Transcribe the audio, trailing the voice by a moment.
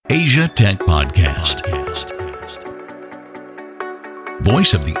Asia Tech Podcast.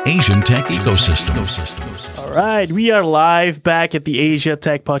 Voice of the Asian tech ecosystem. All right, we are live back at the Asia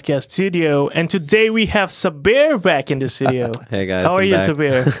Tech Podcast studio, and today we have Sabir back in the studio. Hey guys, how are you, back.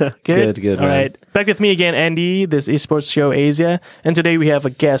 Sabir? Good. All right, back with me again, Andy. This Esports show Asia, and today we have a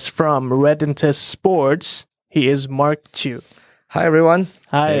guest from Reddentes Sports. He is Mark Chu. Hi everyone.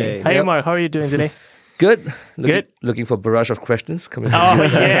 Hi, Yep. Mark. How are you doing today? Good. Good. Looking for a barrage of questions coming. Oh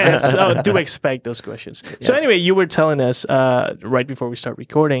yes. So do expect those questions. So anyway, you were telling us right before we start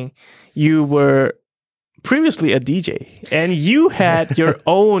recording, you were previously a DJ, and you had your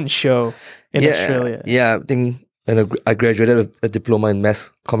own show in Australia. Yeah, I think I graduated with a diploma in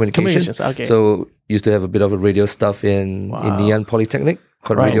mass communications. Okay. So used to have a bit of a radio stuff in Nanyang Polytechnic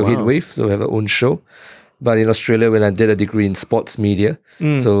called Radio Heatwave. So we have our own show. But in Australia, when I did a degree in sports media,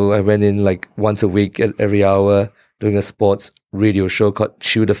 so I went in like once a week at every hour doing a sports radio show called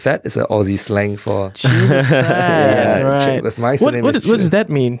Chew the Fat. It's an Aussie slang for Chew the Fat. right. That's my surname. What does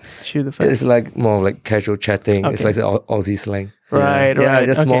that mean? Chew the Fat. It's like more of like casual chatting. Okay. It's like the Aussie slang. Right. Yeah,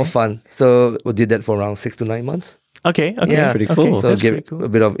 just more fun. So we did that for around 6 to 9 months. Okay. Yeah. That's pretty cool. So That's give pretty cool. a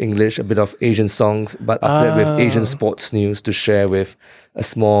bit of English, a bit of Asian songs, but after that with Asian sports news to share with a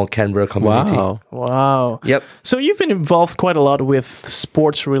small Canberra community. Wow. Yep. So you've been involved quite a lot with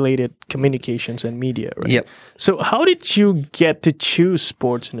sports-related communications and media, right? Yep. So how did you get to choose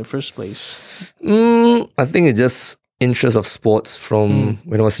sports in the first place? I think it's just interest of sports from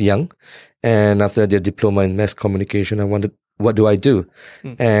when I was young. And after I did a diploma in mass communication, I wondered, what do I do?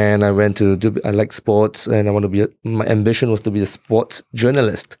 And I went to I like sports, and I want to be. My ambition was to be a sports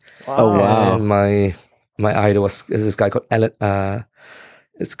journalist. Wow. Oh wow! And my idol is this guy called Alan.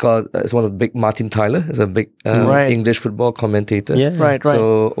 It's one of the big Martin Tyler. It's a big English football commentator. Yeah. Right.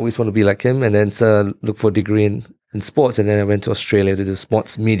 So always want to be like him, and then look for a degree in sports, and then I went to Australia to do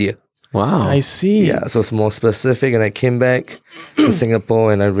sports media. Wow! I see. Yeah, so it's more specific, and I came back to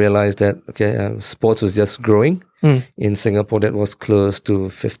Singapore, and I realized that sports was just growing in Singapore. That was close to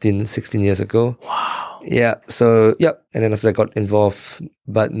 15, 16 years ago. Wow. Yeah. So and then after I got involved,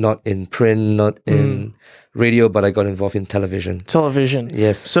 but not in print, not in radio, but I got involved in television.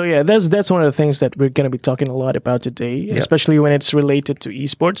 Yes. So yeah, that's one of the things that we're going to be talking a lot about today, especially when it's related to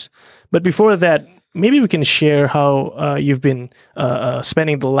esports. But before that, maybe we can share how you've been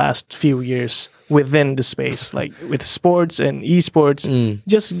spending the last few years within the space, like with sports and esports.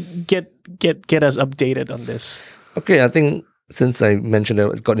 Just get us updated on this. Okay, I think since I mentioned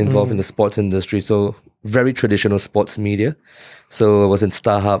that I got involved in the sports industry, so very traditional sports media. So I was in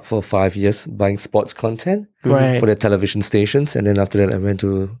StarHub for 5 years buying sports content for their television stations. And then after that, I went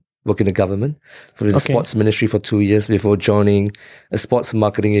to work in the government for the sports ministry for 2 years before joining a sports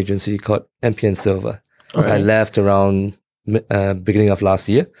marketing agency called MP & Silver. So I left around beginning of last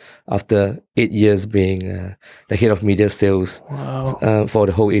year after 8 years being the head of media sales for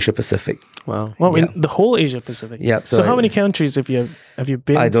the whole Asia Pacific. Wow! Well, in the whole Asia Pacific. Yeah. So how many countries have you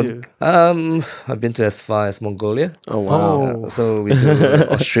been to? I've been to as far as Mongolia. Oh wow! So we do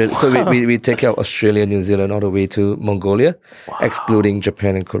Australia. So we take care of Australia, New Zealand, all the way to Mongolia, excluding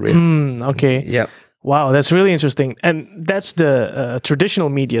Japan and Korea. Okay. Yeah. Wow, that's really interesting. And that's the traditional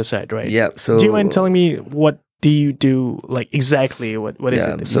media side, right? Yeah. So do you mind telling me what do you do, like exactly? What is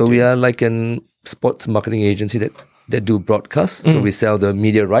it? So we are like a sports marketing agency that do broadcasts. So we sell the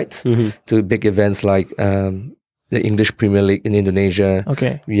media rights to big events like the English Premier League in Indonesia.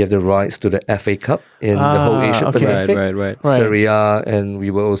 Okay. We have the rights to the FA Cup in the whole Asia Pacific. Right. Serie A, and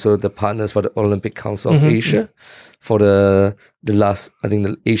we were also the partners for the Olympic Council of Asia for the last, I think,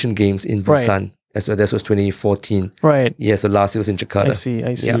 the Asian Games in Busan. So that was 2014. Right. Yeah, so last year was in Jakarta.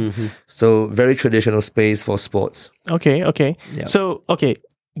 I see. Yeah. So very traditional space for sports. Okay. Yeah. So,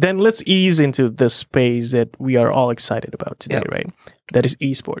 then let's ease into the space that we are all excited about today, right? That is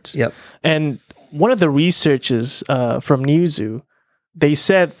esports. Yep. And one of the researchers from Newzoo, they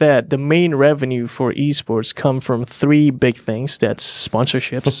said that the main revenue for esports come from 3 big things. That's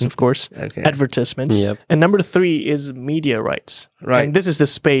sponsorships, of course, advertisements, and number 3 is media rights. Right. And this is the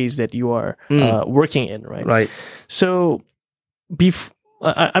space that you are working in, right? Right. So,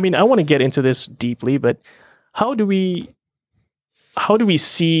 I want to get into this deeply, but how do we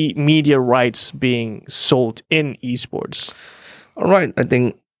see media rights being sold in esports? All right. I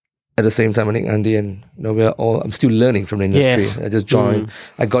think at the same time, I think Andy and I'm still learning from the industry. Yes. I just joined.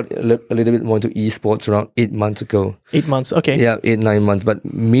 I got a little bit more into esports around 8 months ago. 8 months, okay. Yeah, 8-9 months. But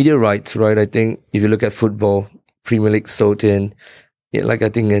media rights, right? I think if you look at football, Premier League sold in, like I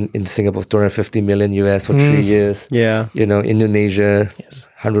think in Singapore, 250 million US for 3 years. Yeah. Indonesia,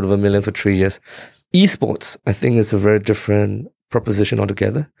 100 of a million for 3 years. Esports, I think, is a very different proposition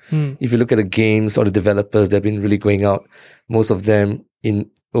altogether. If you look at the games or the developers, they've been really going out. Most of them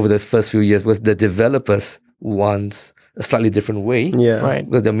over the first few years was the developers want a slightly different way. Right.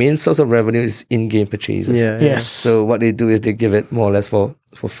 Because the main source of revenue is in-game purchases. Yes. So what they do is they give it more or less for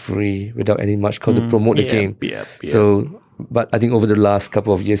free without any much cost to promote the game. So, but I think over the last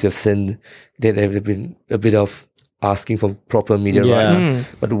couple of years, you've seen that there have been a bit of asking for proper media rights.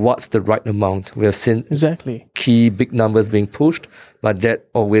 But what's the right amount? We have seen key big numbers being pushed, but that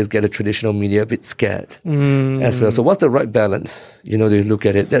always get the traditional media a bit scared as well. So what's the right balance? You look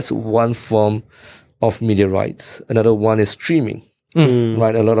at it. That's one form of media rights. Another one is streaming.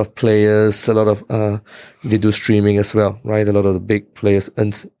 Right, a lot of players, they do streaming as well, right? A lot of the big players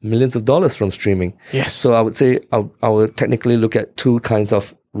earn millions of dollars from streaming. Yes. So I would say I would technically look at two kinds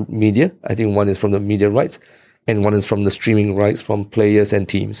of media. I think one is from the media rights, and one is from the streaming rights from players and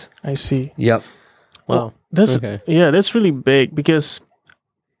teams. I see. Yep. Wow. That's really big, because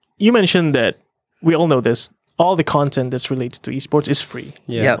you mentioned that we all know this. All the content that's related to esports is free.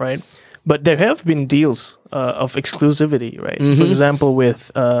 Right. But there have been deals of exclusivity, right? For example,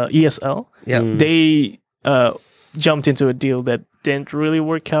 with ESL, they jumped into a deal that didn't really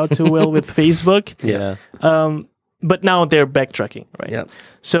work out too well with Facebook. But now they're backtracking, right?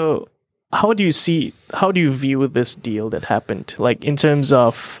 So how do you view this deal that happened? Like, in terms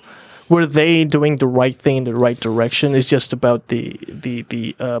of, were they doing the right thing in the right direction? It's just about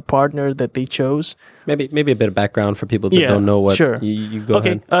the partner that they chose. Maybe a bit of background for people that don't know what. Sure. You go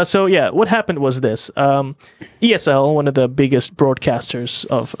ahead. So what happened was this: ESL, one of the biggest broadcasters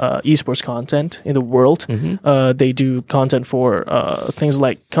of esports content in the world, they do content for things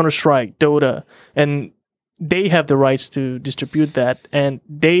like Counter-Strike, Dota, and they have the rights to distribute that, and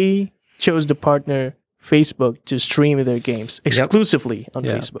they chose the partner Facebook to stream their games exclusively on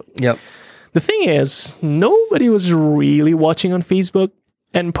Facebook. The thing is, nobody was really watching on Facebook.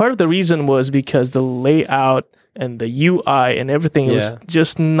 And part of the reason was because the layout and the UI and everything was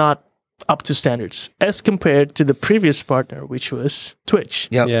just not up to standards as compared to the previous partner, which was Twitch.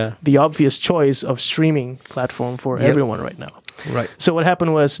 The obvious choice of streaming platform for everyone right now. Right. So what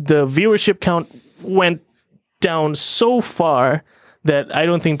happened was the viewership count went down so far that I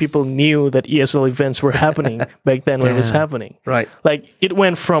don't think people knew that ESL events were happening back then when it was happening. Right. Like, it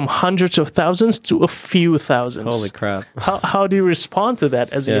went from hundreds of thousands to a few thousands. Holy crap. How do you respond to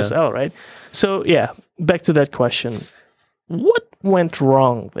that as ESL, right? So, back to that question. What went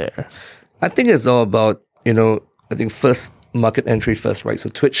wrong there? I think it's all about, I think first market entry first, right? So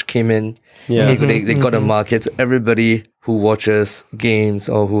Twitch came in, they got a market. So everybody who watches games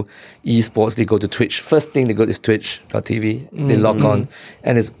or who esports, they go to Twitch. First thing they go is twitch.tv. They log on,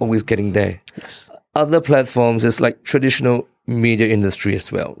 and it's always getting there. Other platforms is like traditional media industry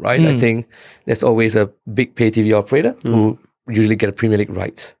as well, right? I think there's always a big pay TV operator who usually get a Premier League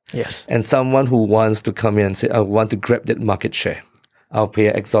rights. And someone who wants to come in and say, I want to grab that market share. I'll pay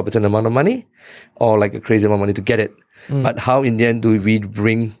an exorbitant amount of money or like a crazy amount of money to get it. But how in the end do we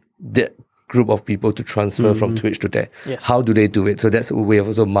bring that group of people to transfer from Twitch to there? How do they do it? So that's a way of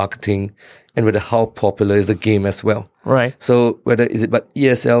also marketing, and whether how popular is the game as well. Right. So but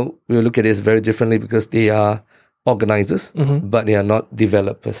ESL, we look at it very differently because they are organizers, but they are not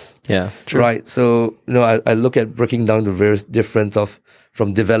developers. True. Right. So, I look at breaking down the various difference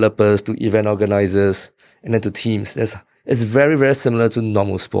from developers to event organizers and then to teams. It's very, very similar to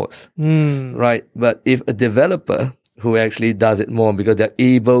normal sports. Right. But if a developer who actually does it more because they're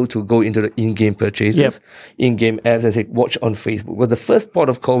able to go into the in-game purchases, in-game apps, and say, watch on Facebook. Well, the first port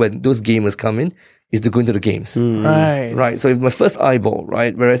of call when those gamers come in is to go into the games. Right. So if my first eyeball,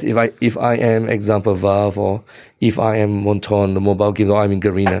 right? Whereas if I am, example, Valve, or if I am Monton, the mobile games, or I'm in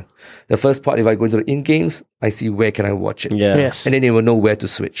Garena, the first part, if I go into the in-games, I see where can I watch it. And then they will know where to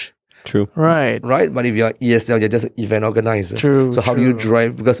switch. True. Right. But if you're ESL, you're just an event organizer. So how do you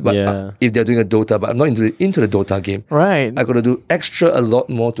drive? Because if they're doing a Dota, but I'm not into the Dota game. Right. I got to do a lot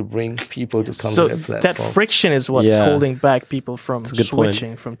more to bring people to come to that platform. That friction is what's holding back people from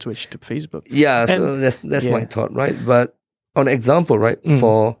switching from Twitch to Facebook. So that's my thought, right? But on example, right,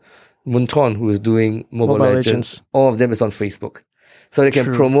 for Munton, who is doing Mobile Legends, all of them is on Facebook. So they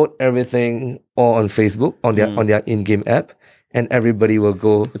can promote everything all on Facebook, on their in-game app. And everybody will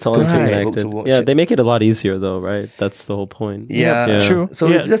go to Facebook to watch it. They make it a lot easier though, right? That's the whole point. True.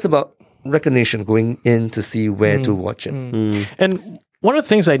 So it's just about recognition, going in to see where to watch it. And one of the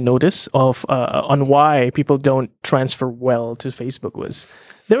things I noticed on why people don't transfer well to Facebook was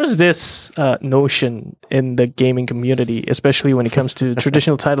There was this notion in the gaming community, especially when it comes to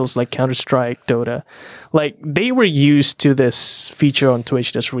traditional titles like Counter-Strike, Dota. Like, they were used to this feature on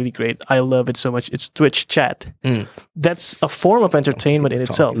Twitch that's really great. I love it so much. It's Twitch chat. That's a form of entertainment in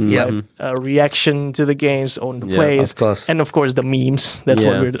itself. Right? Reaction to the games, on the plays. Of course. And of course, the memes. That's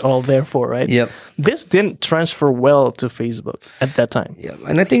what we're all there for, right? Yep. This didn't transfer well to Facebook at that time. Yeah,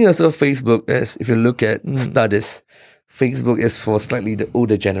 and I think also Facebook, if you look at studies, Facebook is for slightly the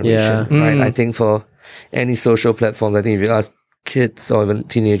older generation, right? I think for any social platforms, I think if you ask kids or even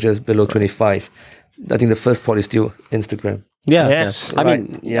teenagers below 25, I think the first part is still Instagram. Yeah. Yes. I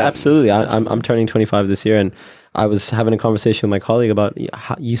mean, absolutely. I'm turning 25 this year, and I was having a conversation with my colleague about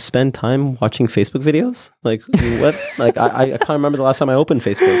how you spend time watching Facebook videos. Like what? Like I can't remember the last time I opened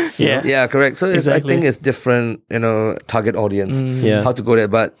Facebook. Yeah, correct. So I think it's different, target audience, how to go there.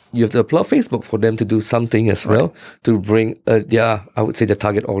 But you have to applaud Facebook for them to do something as well to bring, I would say the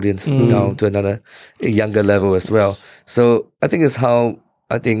target audience down to a younger level as well. So I think it's how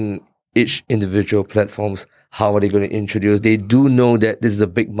each individual platforms, how are they going to introduce? They do know that this is a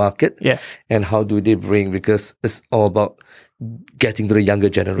big market. Yeah. And how do they bring? Because it's all about getting to the younger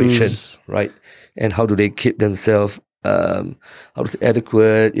generation, right? And how do they keep themselves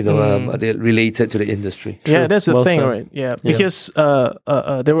adequate, are they related to the industry? Yeah, that's the thing, right? Yeah. Because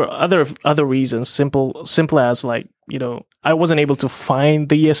there were other reasons, simple as like, I wasn't able to find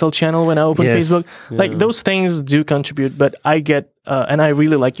the ESL channel when I opened Facebook. Like those things do contribute, but I get, and I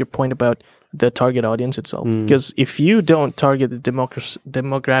really like your point about the target audience itself. Because if you don't target the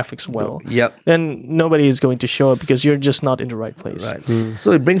demographics well, then nobody is going to show up because you're just not in the right place. Right.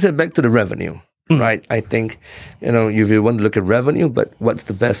 So it brings it back to the revenue. Right. I think, if you want to look at revenue, but what's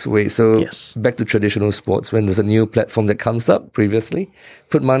the best way? So back to traditional sports, when there's a new platform that comes up previously,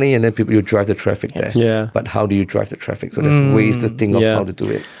 put money and then you drive the traffic there. Yeah. But how do you drive the traffic? So there's ways to think of how to do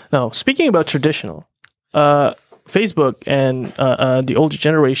it. Now, speaking about traditional, Facebook and the older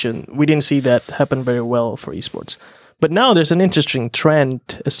generation, we didn't see that happen very well for esports. But now there's an interesting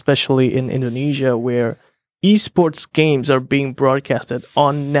trend, especially in Indonesia, where esports games are being broadcasted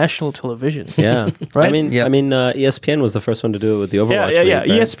on national television. Yeah, right. I mean, ESPN was the first one to do it with the Overwatch League, right?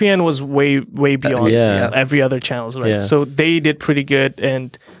 ESPN was way beyond every other channels, right? Yeah. So they did pretty good,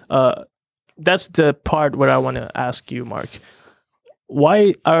 and that's the part where I want to ask you, Mark.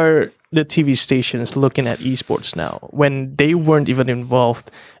 Why are the TV stations looking at esports now when they weren't even involved?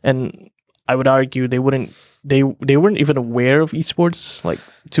 And I would argue they weren't even aware of esports like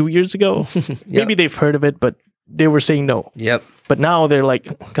 2 years ago. Maybe they've heard of it, but they were saying no. Yep. But now they're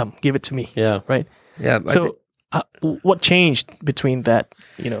like, come, give it to me. Yeah. Right? Yeah. So what changed between that,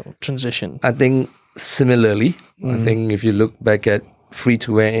 transition? I think similarly, I think if you look back at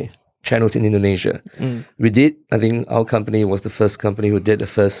free-to-air channels in Indonesia, I think our company was the first company who did the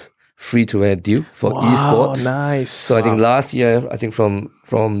first free-to-air deal for esports. Nice. So I think last year, from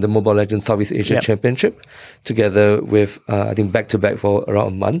the Mobile Legends Southeast Asia Championship, together with I think back-to-back for around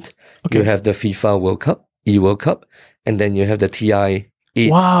a month, you have the FIFA World Cup, E-World Cup, and then you have the TI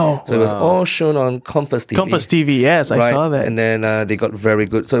 8. Wow. So it was all shown on Compass TV. Compass TV, yes, I saw that. And then they got very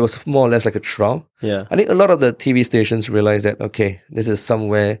good. So it was more or less like a trial. Yeah. I think a lot of the TV stations realized that, okay, this is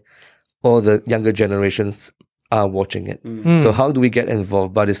somewhere all the younger generations are watching it. So how do we get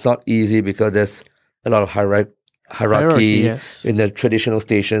involved? But it's not easy because there's a lot of hierarchy in the traditional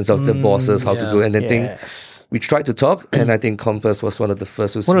stations of the bosses, how to go. And I think we tried to talk, and I think Compass was one of the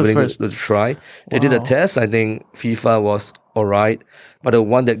first who's willing to try. They did a test. I think FIFA was all right, but the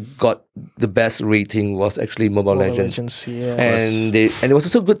one that got the best rating was actually Mobile Legends. And it was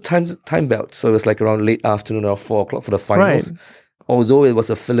also good time belt. So it was like around late afternoon or 4 o'clock for the finals. Right. Although it was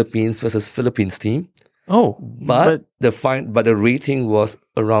a Philippines versus Philippines team. But the rating was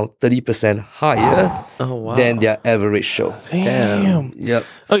around 30% higher than their average show. Damn. Yep.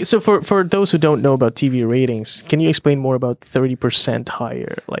 Okay, so for those who don't know about TV ratings, can you explain more about 30%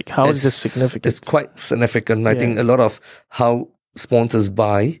 higher? Like, how is this significant? It's quite significant. I think a lot of how sponsors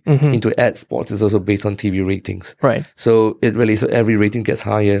buy into ad sports is also based on TV ratings. Right. So so every rating gets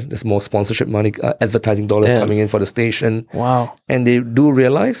higher. There's more sponsorship money, advertising dollars coming in for the station. Wow. And they do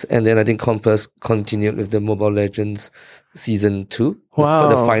realize, and then I think Compass continued with the Mobile Legends Season 2 for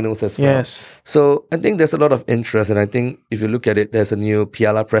the finals as well. Yes. So I think there's a lot of interest, and I think if you look at it, there's a new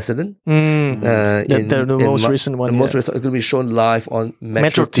Piala president. The most recent one. The most recent is going to be shown live on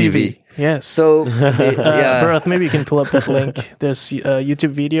Metro TV. Yes. So, Bharat, maybe you can pull up that link. There's a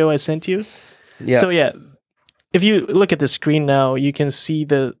YouTube video I sent you. Yeah. So if you look at the screen now, you can see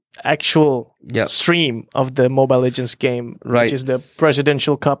the actual stream of the Mobile Legends game, which is the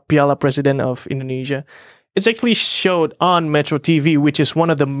Presidential Cup Piala President of Indonesia. it's actually showed on Metro TV, which is one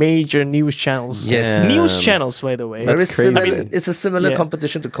of the major news channels. Yes. News channels, by the way. That's crazy. I mean, it's a similar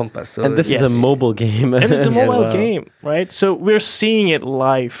competition to Compass. So and this is a mobile game. And it's a mobile game, right? So we're seeing it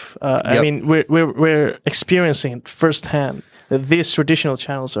live. I mean, we're experiencing it firsthand. That these traditional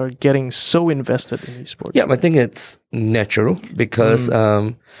channels are getting so invested in esports. Yeah, I think it's natural because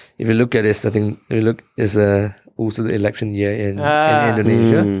if you look at this, I think it's also the election year in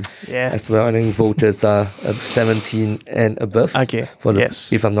Indonesia as well. I think voters are 17 and above. Okay.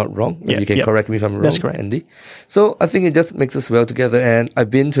 If I'm not wrong, you can correct me if I'm wrong. That's correct. Andy. So I think it just makes us well together. And I've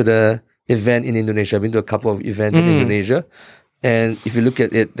been to the event in Indonesia. I've been to a couple of events in Indonesia, and if you look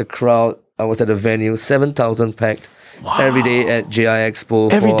at it, the crowd. I was at a venue, 7,000 packed every day at JI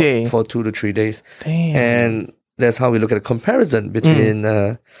Expo for 2 to 3 days. Damn. And that's how we look at a comparison between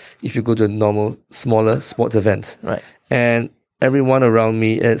if you go to normal, smaller sports events. Right. And everyone around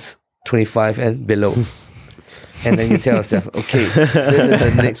me is 25 and below. And then you tell yourself, okay, this is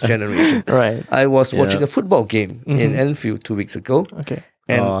the next generation. Right. I was watching a football game in Enfield 2 weeks ago. Okay.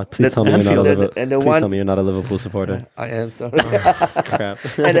 And please tell me you're not a Liverpool supporter. I am, sorry. Crap.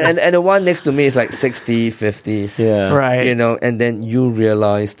 and the one next to me is like 60, 50s. Yeah. Right. You know, and then you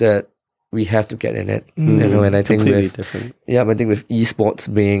realize that we have to get in it. You know, and I think different. I think with esports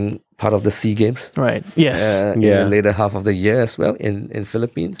being part of the SEA Games. Right. Yes. In the later half of the year as well in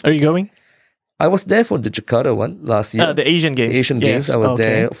Philippines. Are you going? I was there for the Jakarta one last year. The Asian Games. I was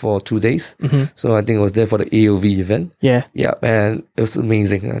there for 2 days. So I think I was there for the AOV event. Yeah. Yeah, and it was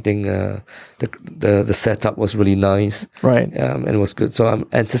amazing. I think the setup was really nice. Right. And it was good. So I'm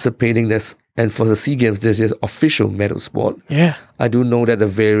anticipating this. And for the SEA Games this year's official medal sport. Yeah. I do know that the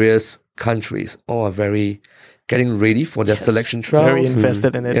various countries all are very getting ready for their selection trials. Very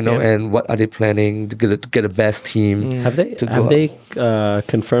invested in it. You know, and what are they planning to get the best team? Have they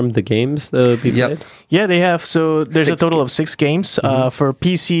confirmed the games that will be played? Yeah, they have. So there's a total of 6 games. For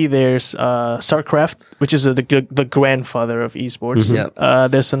PC, there's StarCraft, which is the grandfather of esports.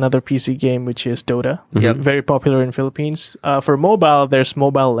 There's another PC game, which is Dota. Very popular in Philippines. For mobile, there's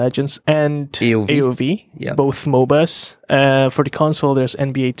Mobile Legends and AOV. Both MOBAs. For the console, there's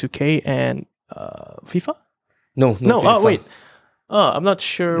NBA 2K and FIFA. No. FIFA. Oh, wait. I'm not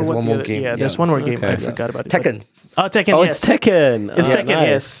sure there's what one the more other game. There's one more game. I forgot about it. Tekken. Tekken. Oh, yes. it's Tekken. It's Tekken. Nice.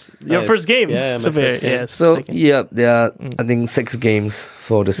 Yes. Your first game. Yeah, my first game. Yes. So Tekken. there are I think 6 games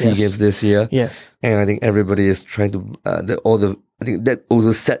for the SEA Games this year. Yes. And I think everybody is trying to I think that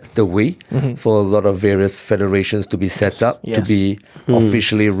also sets the way for a lot of various federations to be set up, to be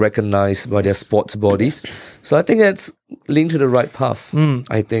officially recognized by their sports bodies. So I think it's linked to the right path.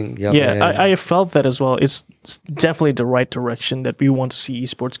 I think. I felt that as well. It's definitely the right direction that we want to see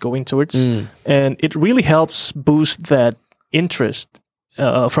esports going towards. And it really helps boost that interest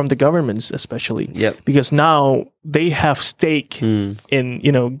from the governments especially. Because now they have stake in,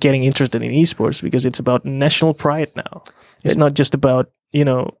 getting interested in esports because it's about national pride now. It's not just about,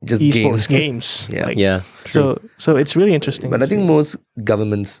 just esports games. So it's really interesting. But I think most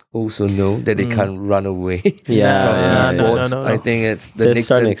governments also know that they can't run away from esports. No. I think it's they're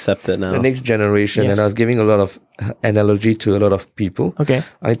starting to accept it now. The next generation, and I was giving a lot of analogy to a lot of people. Okay.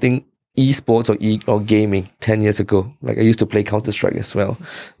 I think esports or gaming 10 years ago, like I used to play Counter-Strike as well,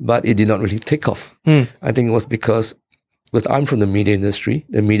 but it did not really take off. I think it was because I'm from the media industry.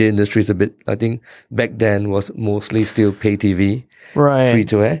 The media industry is I think back then was mostly still pay TV, free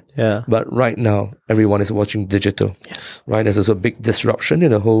to air. Yeah. But right now, everyone is watching digital. Yes. Right? There's also a big disruption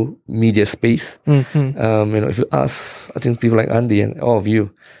in the whole media space. If you ask, I think people like Andy and all of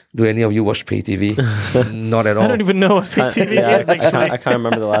you, do any of you watch pay TV? Not at all. I don't even know what pay TV is actually. I can't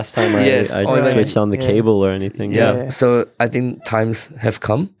remember the last time I switched on the cable or anything. So I think times have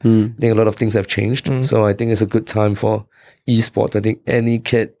come. I think a lot of things have changed. So I think it's a good time for esports. I think any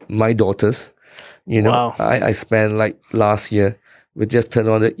kid, my daughters, I spent like last year, we just turned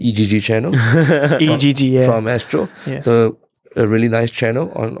on the EGG channel. From Astro. Yes. So a really nice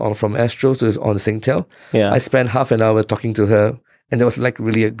channel on from Astro. So it's on Singtel. I spent half an hour talking to her. And there was like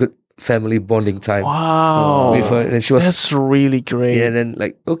really a good family bonding time. Wow. With her. And she was, that's really great. Yeah, and then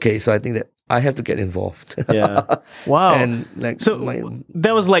like, okay, so I think that I have to get involved. Wow. And like,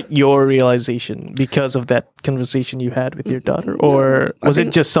 that was like your realization because of that conversation you had with your daughter? Or was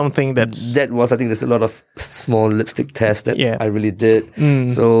it just something I think there's a lot of small lipstick tests that I really did.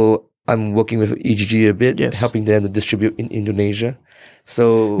 So I'm working with EGG a bit, helping them to distribute in Indonesia.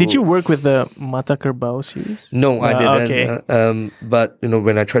 So did you work with the Mata Kerbau series? No, I didn't. Okay. But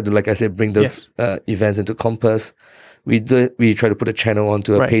when I tried to, like I said, bring those events into Compass, we try to put a channel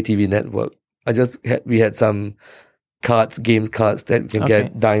onto a pay TV network. We had some games cards that can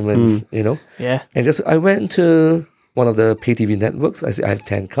get diamonds, Yeah. And I went to one of the pay TV networks. I said, I have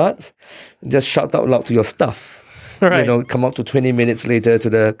 10 cards. Just shout out loud to your staff. Right. Come up to 20 minutes later to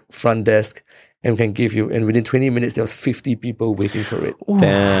the front desk and can give you. And within 20 minutes, there was 50 people waiting for it. Ooh,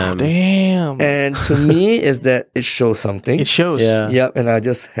 damn. And to me, is that it shows something. It shows. Yeah. Yep. And I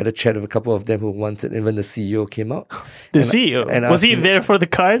just had a chat with a couple of them who wanted. Even the CEO came out. The CEO? And was he there for the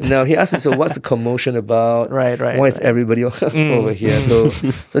card? No, he asked me, so what's the commotion about? Right. Why is everybody over here? So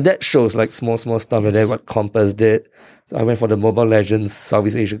that shows like small stuff. And then what Compass did. So I went for the Mobile Legends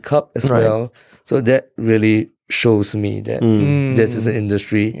Southeast Asia Cup as well. So that really shows me that this is an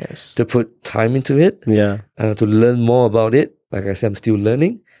industry to put time into it, to learn more about it. Like I said, I'm still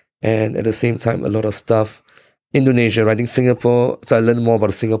learning. And at the same time, a lot of stuff. Indonesia, I think Singapore. So I learned more about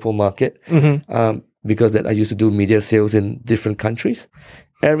the Singapore market because that I used to do media sales in different countries.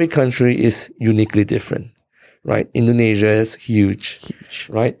 Every country is uniquely different. Right, Indonesia is huge.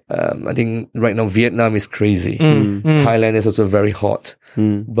 Right, I think right now Vietnam is crazy. Thailand is also very hot,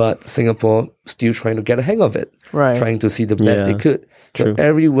 but Singapore still trying to get a hang of it. Right, trying to see the best they could. So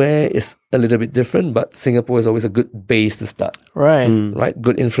everywhere is a little bit different, but Singapore is always a good base to start. Right, right,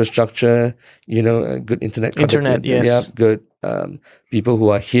 good infrastructure. Good internet. Yes. Good people who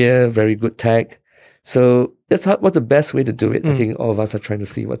are here. Very good tech. So that's what's the best way to do it. I think all of us are trying to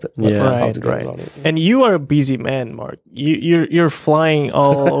see how to get around it. And you are a busy man, Mark. You're flying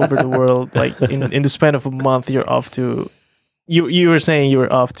all over the world. Like in the span of a month, you're off to. You were saying you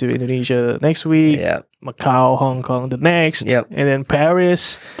were off to Indonesia next week. Yeah. Macau, Hong Kong the next. Yep. And then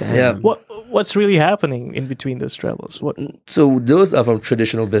Paris. Yeah. What's really happening in between those travels? So those are from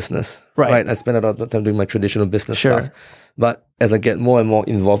traditional business. Right. I spend a lot of time doing my traditional business stuff. But as I get more and more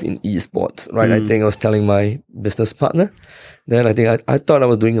involved in esports, right, I think I was telling my business partner, then I think I thought I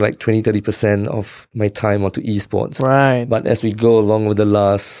was doing like 20-30% of my time onto esports. Right. But as we go along with the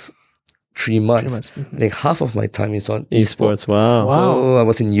last 3 months, I think half of my time is on esports. Wow. So I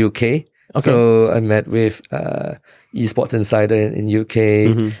was in UK. Okay. So I met with Esports Insider in UK.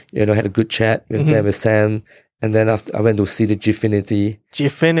 Had a good chat with them, with Sam. And then after I went to see the Gfinity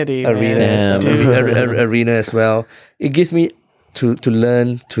arena as well. It gives me to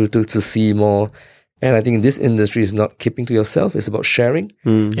learn, to see more. And I think this industry is not keeping to yourself. It's about sharing.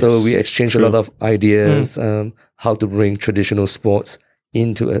 So we exchange a lot of ideas, how to bring traditional sports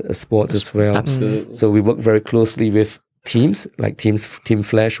into a sports as well. Absolutely. So we work very closely with teams, like Team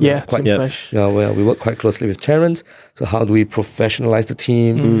Flash. Flash. We work quite closely with Terrence. So how do we professionalize the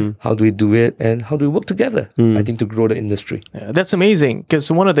team? How do we do it? And how do we work together? I think to grow the industry. Yeah, that's amazing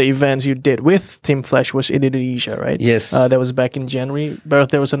because one of the events you did with Team Flash was in Indonesia, right? Yes. That was back in January, but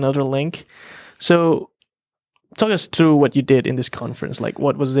there was another link. So talk us through what you did in this conference. Like,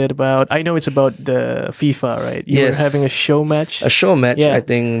 what was it about? I know it's about the FIFA, right? You were having a show match. A show match. Yeah. I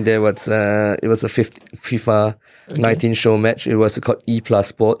think there was it was a FIFA 19 show match. It was called E+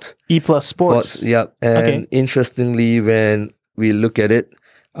 Sports. E+ Sports. Yeah. And interestingly, when we look at it,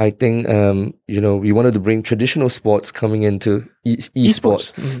 I think we wanted to bring traditional sports coming into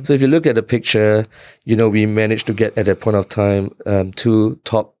esports. So if you look at the picture, we managed to get at that point of time 2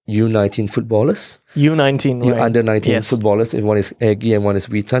 top U19 footballers. U19, right. Under 19 footballers. If one is Aggie and one is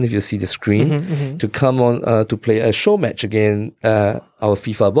Witan, if you see the screen, to come on to play a show match against our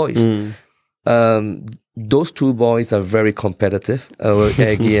FIFA boys. Those 2 boys are very competitive,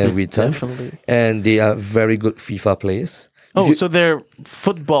 Aggie and Witan. Definitely. And they are very good FIFA players. So they're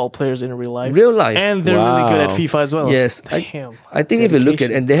football players in real life. And they're really good at FIFA as well. Yes. Damn. I think if you look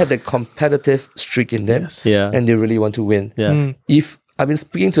at it, and they have that competitive streak in them, and they really want to win. Yeah. If I've been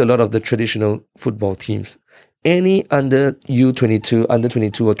speaking to a lot of the traditional football teams, any under U22, under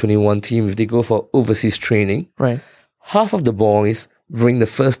 22 or 21 team, if they go for overseas training, half of the boys bring the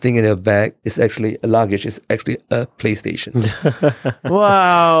first thing in their bag is actually a luggage, is actually a PlayStation.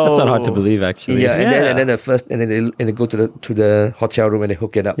 Wow. That's not hard to believe, actually. Yeah, and then they go to the hotel room and they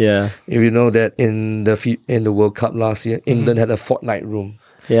hook it up. Yeah. If you know that in the World Cup last year, England had a Fortnite room.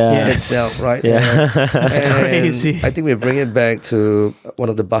 Itself, right? Yeah. That's crazy. I think we bring it back to one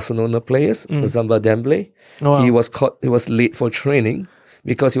of the Barcelona players, Zamba Dembele. Wow. He was late for training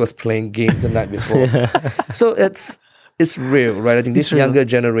because he was playing games the night before. So it's real, right? I think this younger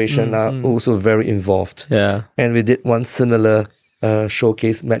generation are also very involved. Yeah. And we did one similar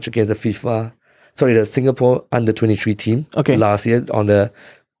showcase match against the Singapore under 23 team last year on the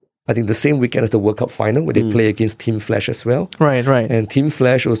I think the same weekend as the World Cup final where they play against Team Flash as well. Right. And Team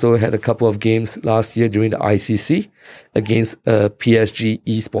Flash also had a couple of games last year during the ICC against a PSG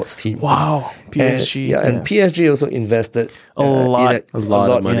esports team. Wow, PSG. And PSG also invested a lot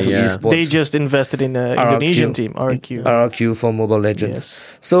of money. into esports. They just invested in the Indonesian team, RQ. RQ for Mobile Legends.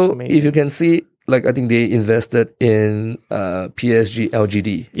 Yes, so if you can see, like I think they invested in PSG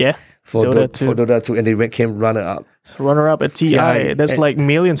LGD. Yeah. For Dota 2, and they came runner-up. So runner-up at TI. That's like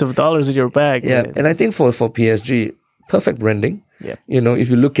millions of dollars in your bag. Yeah, and I think for PSG, perfect branding. Yeah. If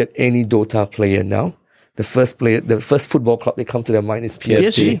you look at any Dota player now, the first football club that come to their mind is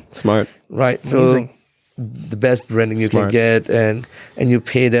PSG. Smart. Right. Amazing. So the best branding you can get, and you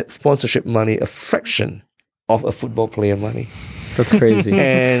pay that sponsorship money a fraction of a football player money. That's crazy.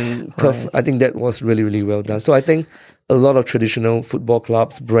 And I think that was really, really well done. So I think a lot of traditional football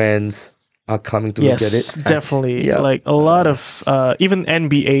clubs, brands are coming to look at it. Yes, definitely. Yeah. Like a lot of even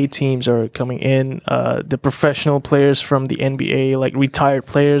NBA teams are coming in. The professional players from the NBA, like retired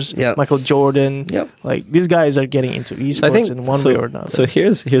players, Michael Jordan. Like these guys are getting into esports in one way or another. So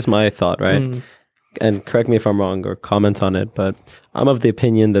here's my thought, right? And correct me if I'm wrong or comment on it, but I'm of the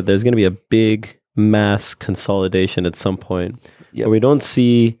opinion that there's going to be a big mass consolidation at some point where we don't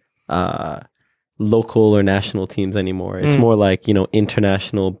see local or national teams anymore. It's more like,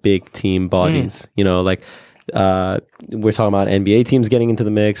 international big team bodies, like we're talking about NBA teams getting into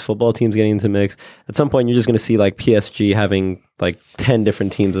the mix, football teams getting into the mix. At some point, you're just going to see like PSG having like 10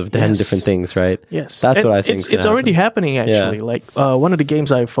 different teams of 10 different things, right? Yes. That's what I think. It's already happening, actually. Yeah. Like one of the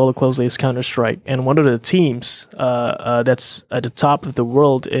games I follow closely is Counter-Strike. And one of the teams that's at the top of the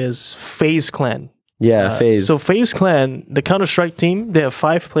world is FaZe Clan. Yeah, FaZe. So FaZe Clan, the Counter-Strike team, they have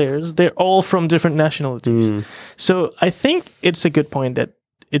 5 players. They're all from different nationalities. So I think it's a good point that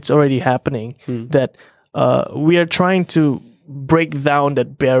it's already happening, that we are trying to break down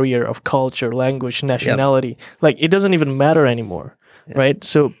that barrier of culture, language, nationality. Like it doesn't even matter anymore, right?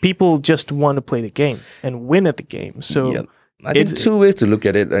 So people just want to play the game and win at the game. So I think 2 ways to look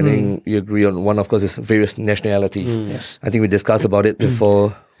at it. I think you agree on one, of course, is various nationalities. Yes. I think we discussed about it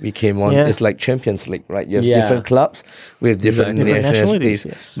before we came on. It's like Champions League, right? You have different clubs with different nationalities.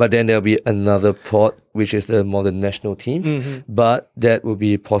 Yes. But then there'll be another pot, which is the more the national teams. But that will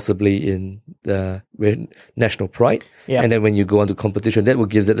be possibly in the national pride. Yeah. And then when you go on to competition, that will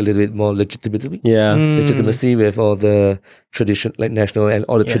give it a little bit more legitimacy. Yeah. Legitimacy with all the tradition, like national and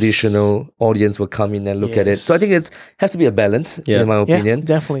all the traditional audience will come in and look at it. So I think it has to be a balance, in my opinion. Yeah,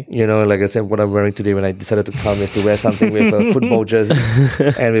 definitely. Like I said, what I'm wearing today when I decided to come is to wear something with a football jersey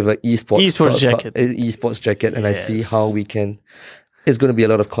and with an esports jacket. And I see how we can. It's going to be a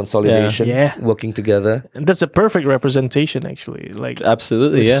lot of consolidation, working together. And that's a perfect representation, actually. Like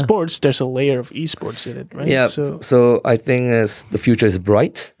absolutely, sports, there's a layer of esports in it, right? Yeah. So I think as the future is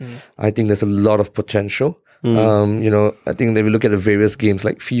bright, I think there's a lot of potential. I think if you look at the various games,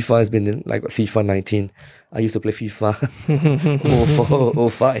 like FIFA has been in, like FIFA 19. I used to play FIFA 04,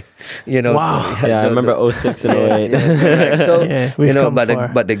 05. Wow. I remember 06 and 08. So,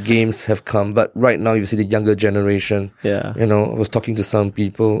 but the games have come. But right now, you see the younger generation. Yeah. I was talking to some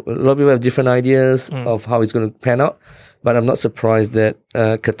people. A lot of people have different ideas of how it's going to pan out. But I'm not surprised that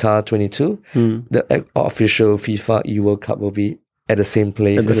Qatar 22, the official FIFA World Cup, will be at the same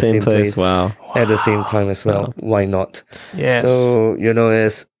place. At the same place. Wow. At the same time as well. Wow. Why not? Yes. So,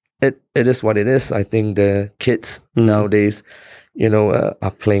 it is what it is. I think the kids nowadays,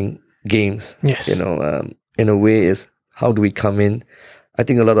 are playing games. Yes. In a way is how do we come in? I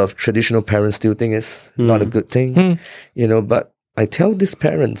think a lot of traditional parents still think it's not a good thing, but I tell these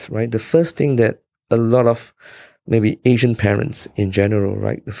parents, right, the first thing that a lot of maybe Asian parents in general,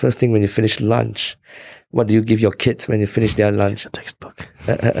 right, the first thing when you finish lunch, what do you give your kids when you finish their lunch? A textbook.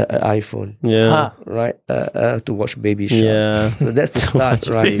 An iPhone. Yeah. Right? To watch Baby Shark. Yeah. So that's the start,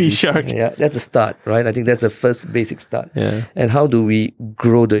 right? Baby Shark. Yeah, that's the start, right? I think that's the first basic start. Yeah. And how do we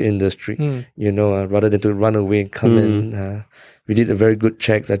grow the industry? Rather than to run away and come in. We did a very good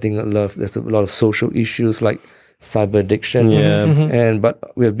checks. I think there's a lot of social issues like cyber addiction. Yeah.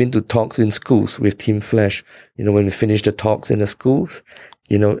 But we have been to talks in schools with Team Flash. When we finished the talks in the schools,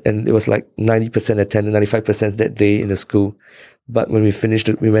 and it was like 90% attended, 95% that day in the school. But when we finished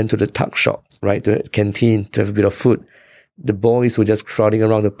it, we went to the tuck shop, right, to the canteen to have a bit of food. The boys were just crowding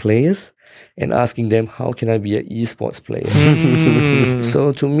around the players and asking them, how can I be an esports player?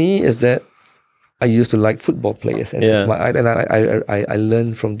 So to me is that I used to like football players, and I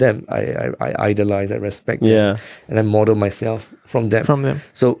learned from them. I idolize, I respect them, and I model myself from them.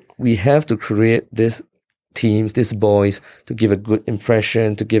 So we have to create this teams, these boys, to give a good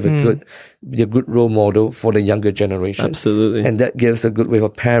impression, to give be a good role model for the younger generation. Absolutely. And that gives a good way for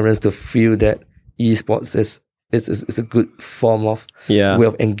parents to feel that esports is a good form of way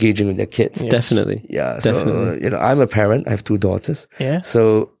of engaging with their kids. Yes. Definitely. Yeah. So, I'm a parent. I have 2 daughters. Yeah.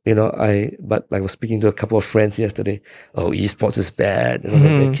 So, I was speaking to a couple of friends yesterday. Oh, esports is bad, with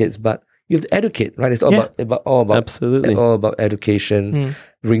their kids. But you have to educate, right? It's all about Absolutely. all about education,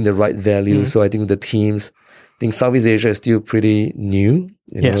 bring the right value. So I think the teams, Southeast Asia is still pretty new.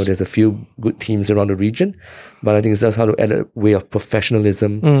 There's a few good teams around the region, but I think it's just how to add a way of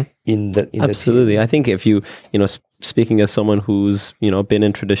professionalism in the Absolutely. the team. I think if you, speaking as someone who's, been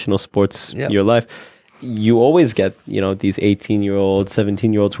in traditional sports your life, you always get, these 18-year-olds,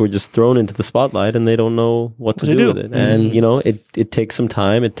 17-year-olds who are just thrown into the spotlight and they don't know what to do with it. And, it takes some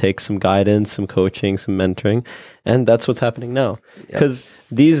time, it takes some guidance, some coaching, some mentoring. And that's what's happening now. Because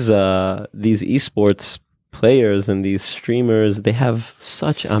these esports players and these streamers, they have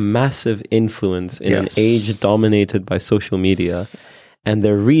such a massive influence in an age dominated by social media. And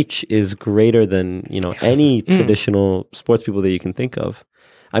their reach is greater than, any traditional sports people that you can think of.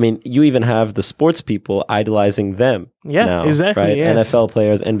 I mean, you even have the sports people idolizing them now, exactly, right? yes. NFL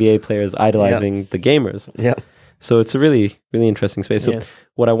players, NBA players idolizing the gamers. Yeah. So it's a really, really interesting space. So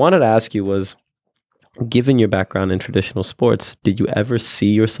what I wanted to ask you was, given your background in traditional sports, did you ever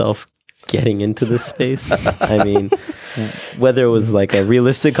see yourself getting into this space? I mean, whether it was like a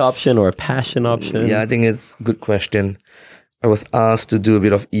realistic option or a passion option? Yeah, I think it's a good question. I was asked to do a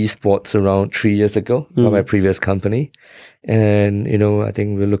bit of esports around 3 years ago by my previous company. And, I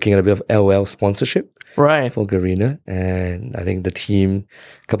think we're looking at a bit of LOL sponsorship for Garena. And I think the team,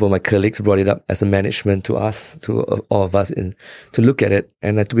 a couple of my colleagues brought it up as a management to us, to all of us, to look at it.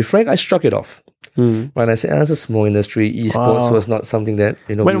 And to be frank, I struck it off. When I said, as a small industry, esports was not something that,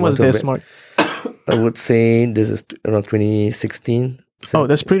 When was this, Mark? I would say this is around 2016. Oh,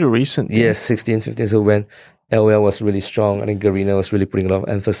 that's pretty recent. Yes, 16, 15. So when LOL was really strong, I think Garena was really putting a lot of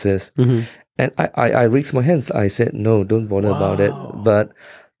emphasis. And I raised my hands. I said, no, don't bother about it. But,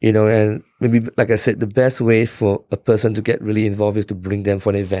 and maybe, like I said, the best way for a person to get really involved is to bring them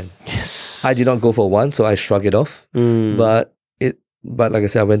for an event. Yes. I did not go for one, so I shrugged it off. But like I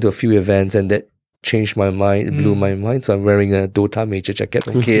said, I went to a few events and that changed my mind. It blew my mind. So I'm wearing a Dota major jacket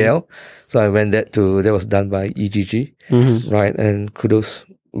from KL. So I went that was done by EGG, right? And kudos,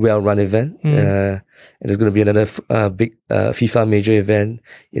 well-run event. And there's going to be another big FIFA major event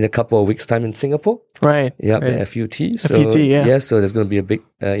in a couple of weeks' time in Singapore. Right. Yeah, right. the FUT. So, FUT, yeah. Yeah, so there's going to be a big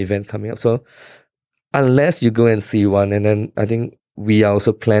event coming up. So unless you go and see one, and then I think we are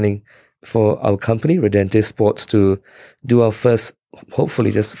also planning for our company, Reddentes Sports, to do our first,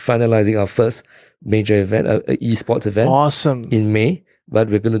 hopefully just finalizing our first major event, esports event. Awesome. In May. But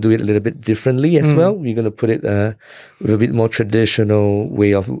we're going to do it a little bit differently as well. We're going to put it with a bit more traditional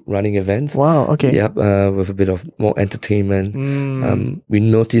way of running events. Wow, okay. Yep, with a bit of more entertainment. We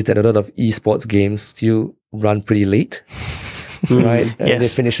noticed that a lot of esports games still run pretty late, right? And they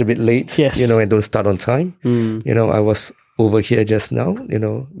finish a bit late, and don't start on time. I was over here just now,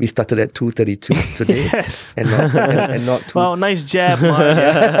 we started at 2:32 today. Yes. And not 2. Wow, nice jab, Mark.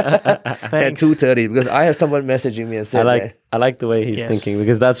 At 2:30, because I have someone messaging me and said I like the way he's thinking,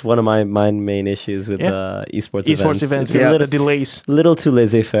 because that's one of my main issues with esports events. The delays. Little too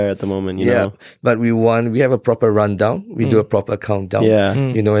laissez-faire at the moment, you know. But we have a proper rundown. We do a proper countdown.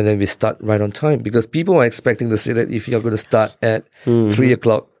 And then we start right on time, because people are expecting to say that if you're going to start at 3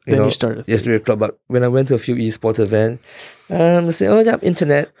 o'clock, you start at 3 o'clock. But when I went to a few esports events, they say,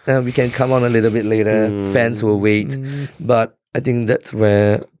 internet, we can come on a little bit later. Fans will wait. But I think that's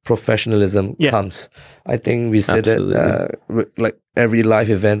where professionalism comes. I think we said that like every live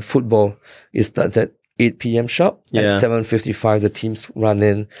event, football, it starts at 8 p.m. sharp. At 7:55, the teams run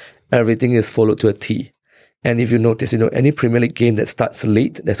in. Everything is followed to a T. And if you notice, any Premier League game that starts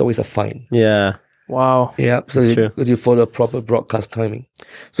late, there's always a fine. Yeah. Wow. Yeah. So because you follow proper broadcast timing.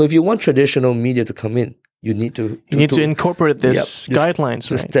 So if you want traditional media to come in, you need to incorporate this guidelines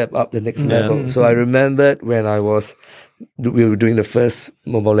to step up the next level. So I remembered when we were doing the first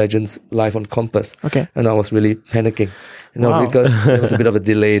Mobile Legends live on Compass. Okay. And I was really panicking, because there was a bit of a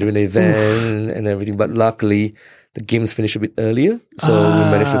delay during the event and everything. But luckily, the games finished a bit earlier, so we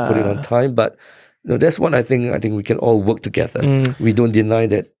managed to put it on time. But that's one I think we can all work together. We don't deny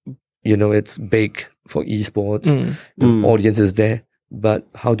that it's big for esports. The audience is there. But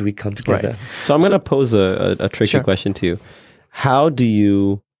how do we come together? Right. So I'm going to pose a tricky question to you. How do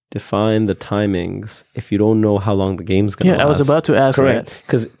you define the timings if you don't know how long the game's going to last? Yeah, I was about to ask that.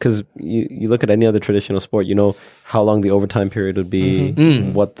 Because you look at any other traditional sport, how long the overtime period would be,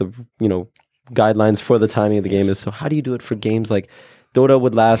 what the guidelines for the timing of the game is. So how do you do it for games like Dota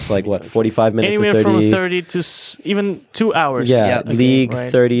would last like what 45 minutes anywhere to 30 from 30 to even 2 hours. Yeah, League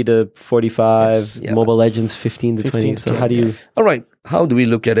 30 to 45, Mobile Legends 15 to 20. So how do you All right, how do we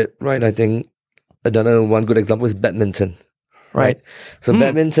look at it? Right, I think another one good example is badminton. Right. So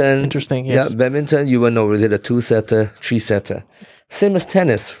badminton, interesting. Yes. Yeah, badminton. You will know, is it a 2-setter, 3-setter? Same as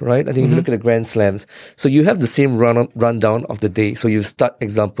tennis, right? I think if you look at the Grand Slams, so you have the same rundown of the day. So you start,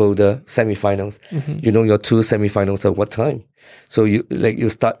 example, the semifinals. You know your 2 semifinals at what time. So you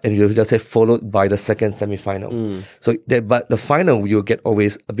start and you just say followed by the second semifinal. So but the final you'll get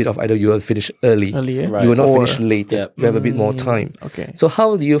always a bit of either you will finish earlier, you will not finish later. You have a bit more time. Okay. So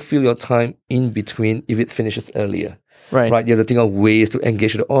how do you fill your time in between if it finishes earlier? Right. You have to think of ways to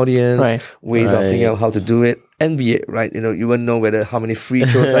engage the audience, ways of thinking of how to do it. NBA, right? You will know how many free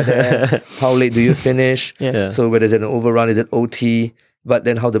throws are there, how late do you finish. So whether it's an overrun, is it OT? But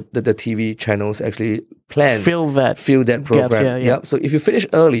then how the TV channels actually plan fill that program. Gaps, So if you finish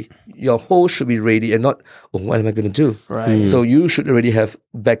early, your host should be ready and not, what am I going to do? Right. So you should already have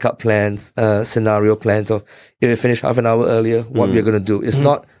backup plans, scenario plans of if you finish half an hour earlier, what we're going to do. It's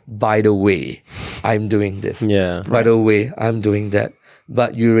not, by the way, I'm doing this. By the way, I'm doing that.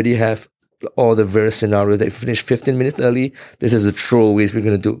 But you already have all the various scenarios that if you finish 15 minutes early, this is the throwaways we're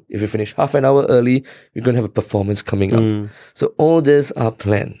going to do. If you finish half an hour early, we're going to have a performance coming up. So all these are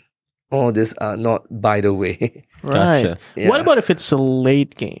planned. All these are not by the way. Right. Gotcha. What about if it's a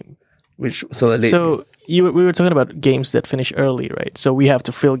late game? We were talking about games that finish early, right? So we have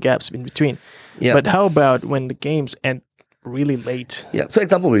to fill gaps in between. But how about when the games end really late? So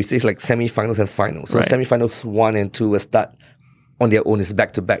example, we say it's like semi-finals and finals. So semi-finals 1 and 2 will start on their own, is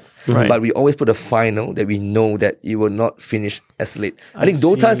back to back. But we always put a final that we know that you will not finish as late. I think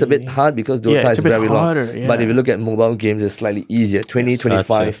Dota is a bit hard because Dota is very harder, long. But if you look at mobile games, it's slightly easier. 20,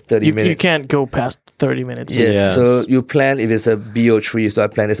 25, 30 minutes. You can't go past 30 minutes. So you plan, if it's a BO3, so I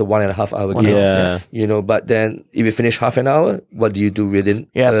plan it's a 1.5 hour game. But then if you finish half an hour, what do you do within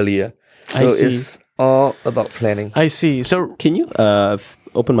earlier? So it's all about planning. I see. So can you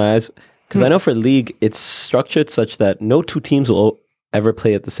open my eyes? Because I know for League, it's structured such that no 2 teams will ever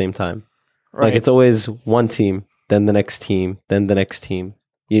play at the same time. Like it's always one team, then the next team, then the next team.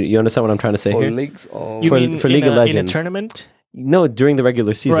 You understand what I'm trying to say for here? Leagues or for League of Legends. In a tournament? No, during the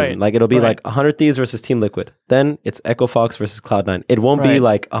regular season. Like it'll be like 100 Thieves versus Team Liquid. Then it's Echo Fox versus Cloud9. It won't be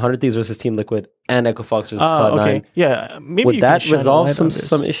like 100 Thieves versus Team Liquid and Echo Fox versus Cloud9. Okay. Yeah, maybe would that resolve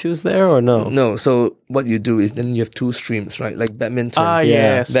some issues there or no? No. So what you do is then you have 2 streams, right? Like badminton.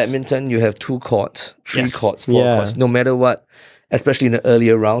 Yes. Badminton, you have 2 courts, 3 courts, 4 courts. No matter what, especially in the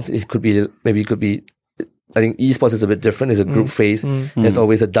earlier rounds, it could be. I think esports is a bit different. It's a group phase. There's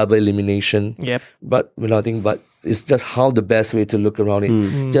always a double elimination. But it's just how the best way to look around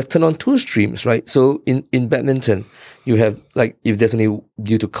it. Just turn on 2 streams, right? So in badminton, you have like if there's only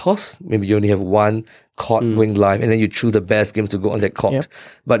due to cost, maybe you only have 1 court going live, and then you choose the best games to go on that court.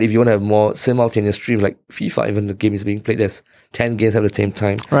 But if you want to have more simultaneous streams, like FIFA, even the game is being played, there's 10 games at the same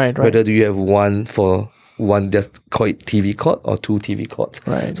time. Whether do you have one just call it TV court or 2 TV courts.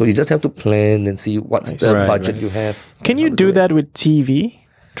 So you just have to plan and see what's the budget you have. Can you do that with TV?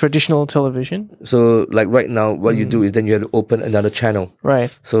 Traditional television? So like right now, what you do is then you have to open another channel.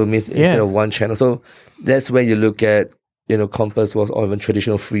 So it means instead of 1 channel. So that's where you look at, Compass was or even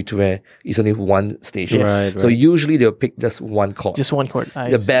traditional free-to-air, it's only 1 station. So usually they'll pick just 1 court. Just 1 court.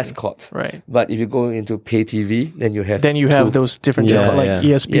 The best court. But if you go into pay TV, then you have those different channels like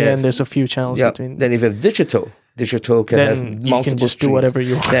ESPN. There's a few channels between. Then if you have digital can have multiple you can just streams. do whatever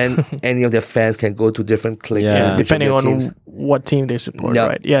you want. Then any of their fans can go to different cliques. Depending on what team they support,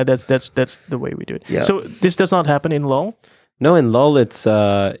 right? Yeah, that's the way we do it. So this does not happen in LoL? No, in LoL it's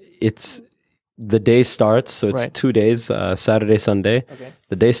the day starts, so it's 2 days, Saturday, Sunday.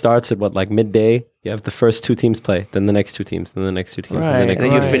 The day starts at midday. You have the first 2 teams play, then the next 2 teams, then the next 2 teams, then the next.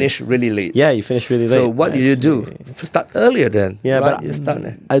 And then you finish really late. Yeah, you finish really late. So what do you do? Start earlier then. Yeah, but you start.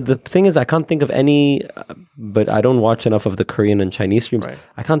 The thing is, I can't think of any. But I don't watch enough of the Korean and Chinese streams.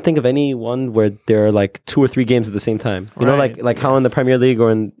 I can't think of any one where there are like 2 or 3 games at the same time. You know, like how in the Premier League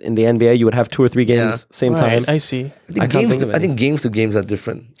or in the NBA you would have 2 or 3 games same time. I see. I think games to games are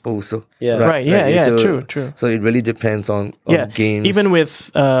different also. True. So it really depends on games. Even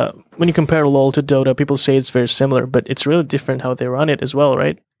with when you compare LoL to Dota, people say it's very similar, but it's really different how they run it as well,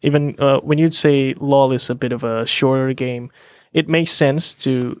 right? Even when you'd say LoL is a bit of a shorter game, it makes sense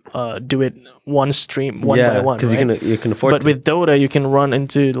to do it one stream, one by one, because you can afford. But with Dota, you can run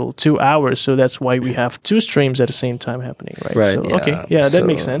into 2 hours, so that's why we have 2 streams at the same time happening, right? So, that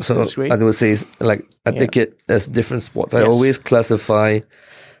makes sense. So that's great. I would say, I take it as different sports. I always classify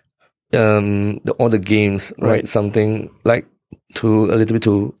all the games, right? Something like to a little bit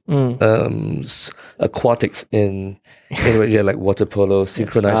to aquatics in like water polo,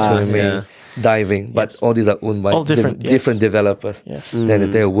 synchronized swimming, diving, but all these are owned by different developers. Yes. Then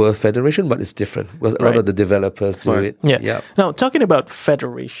it's their World Federation, but it's different because a lot of the developers do it. Yeah. Now, talking about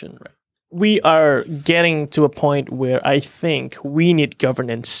federation, right? We are getting to a point where I think we need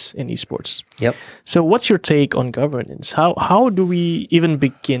governance in esports. Yep. So what's your take on governance? How do we even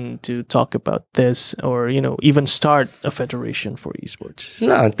begin to talk about this or, even start a federation for esports?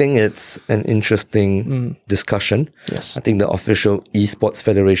 No, I think it's an interesting discussion. Yes. I think the official esports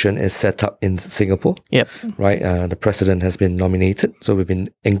federation is set up in Singapore. Yep. Right. The president has been nominated. So we've been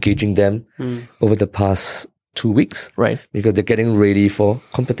engaging them over the past 2 weeks, right? Because they're getting ready for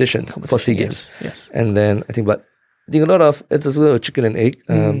competitions for SEA Games. Yes. And then I think a lot of it's a sort of chicken and egg.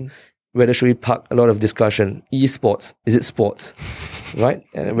 Whether should we park a lot of discussion? Esports, is it sports, right?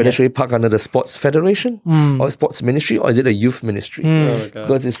 And whether should we park under the sports federation or sports ministry, or is it a youth ministry?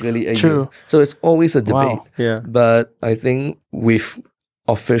 Because it's really a youth. So it's always a debate. Wow. Yeah. But I think with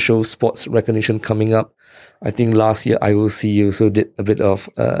official sports recognition coming up, I think last year IOC also did a bit of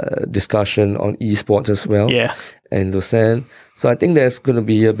discussion on esports as well. Yeah. In Lausanne. So I think there's going to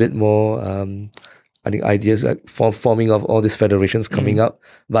be a bit more, ideas like forming of all these federations coming up.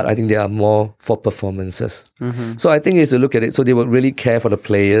 But I think they are more for performances. So I think it's to look at it. So they will really care for the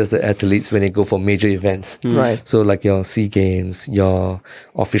players, the athletes when they go for major events. Right. So like your SEA Games, your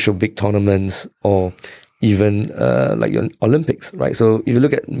official big tournaments, or even like your Olympics, right? So if you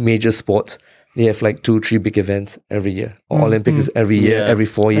look at major sports, they have like 2-3 big events every year. Or Olympics is every year, every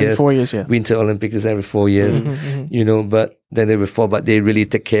 4 years. Every 4 years, yeah. Winter Olympics is every 4 years. But then but they really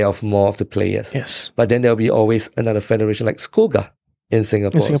take care of more of the players. Yes. But then there'll be always another federation like SCOGA in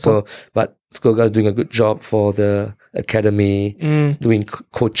Singapore. So, but SCOGA is doing a good job for the academy, doing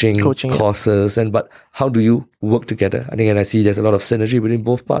coaching courses. But how do you work together? I think, and I see there's a lot of synergy between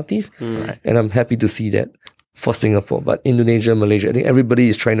both parties. And I'm happy to see that for Singapore. But Indonesia, Malaysia, I think everybody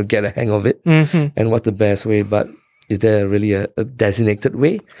is trying to get a hang of it. And what's the best way? But is there really a designated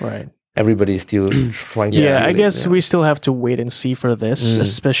way? Right. Everybody is still trying to I guess we still have to wait and see for this,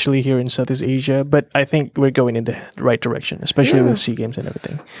 especially here in Southeast Asia. But I think we're going in the right direction, especially with SEA Games and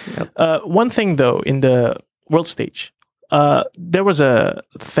everything. Yep. One thing, though, in the world stage, there was a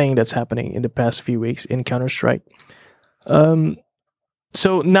thing that's happening in the past few weeks in Counter-Strike.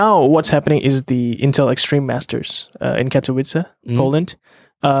 So now what's happening is the Intel Extreme Masters in Katowice, Poland.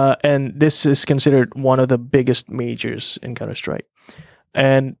 And this is considered one of the biggest majors in Counter-Strike.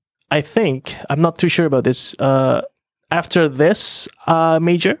 And I think, I'm not too sure about this, after this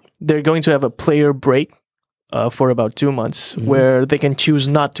major, they're going to have a player break for about 2 months where they can choose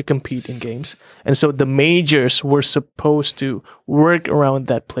not to compete in games. And so the majors were supposed to work around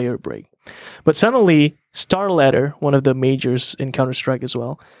that player break. But suddenly, StarLadder, one of the majors in Counter-Strike as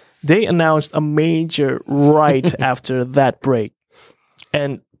well, they announced a major right after that break.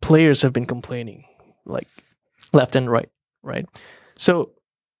 And players have been complaining, like left and right? So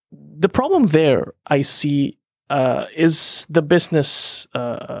the problem there I see is the business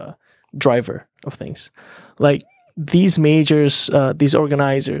driver of things. Like these majors, these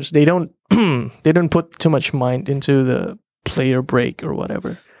organizers, they don't put too much mind into the player break or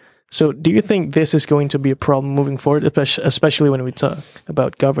whatever. So do you think this is going to be a problem moving forward, especially when we talk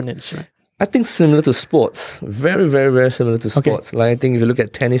about governance, right? I think similar to sports. Very, very, very similar to sports. Like I think if you look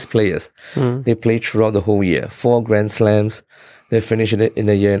at tennis players, they play throughout the whole year. 4 Grand Slams. They finish it in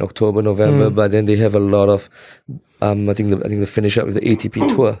a year in October, November, but then they have a lot of I think they finish up with the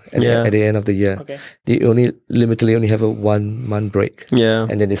ATP tour at the end of the year. Okay. They limitedly only have a 1 month break. Yeah.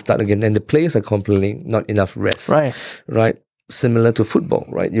 And then they start again. And the players are complaining not enough rest. Right. Similar to football,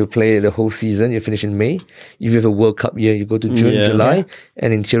 right? You play the whole season, you finish in May. If you have a World Cup year, you go to June, July,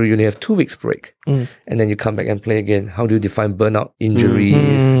 and in theory you only have 2 weeks break. And then you come back and play again. How do you define burnout,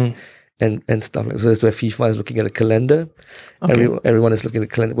 injuries, and stuff like that? So that's where FIFA is looking at the calendar. Everyone is looking at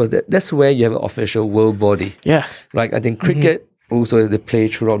the calendar. Well, that's where you have an official world body. Yeah. Like I think cricket, also they play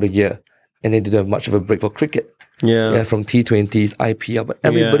throughout the year, and they don't have much of a break for cricket. Yeah, from T20s, IPL, but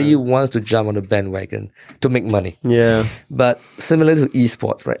everybody wants to jump on the bandwagon to make money. Yeah. But similar to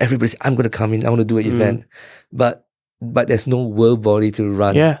esports, right? Everybody's, I'm going to come in, I want to do an event. But there's no world body to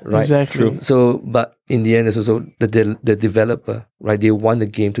run. Yeah, right? exactly. So, but in the end, it's also the developer, right? They want the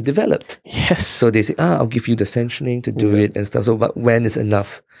game to develop. Yes. So they say, I'll give you the sanctioning to do it and stuff. So, but when is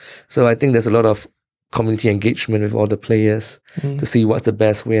enough? So I think there's a lot of community engagement with all the players to see what's the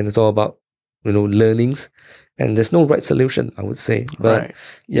best way. And it's all about, learnings. And there's no right solution, I would say. But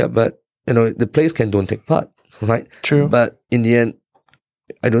the players don't take part, right? True. But in the end,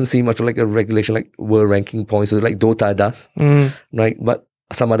 I don't see much of like a regulation like world ranking points, so like Dota does, right? But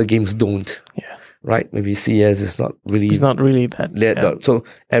some other games don't. Yeah. Right? Maybe CS is not really. It's not really that. Yeah. So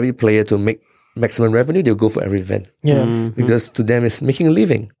every player to make maximum revenue, they'll go for every event. Yeah. Because to them it's making a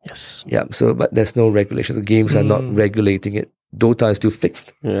living. Yes. Yeah. So, but there's no regulation. The games are not regulating it. Dota is still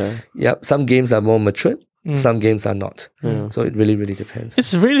fixed. Yeah. Yeah. Some games are more mature. Some games are not. So it really, really depends.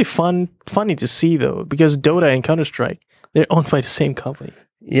 It's really funny to see though, because Dota and Counter-Strike, they're owned by the same company.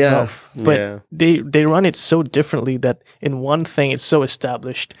 Yeah. But they run it so differently that in one thing it's so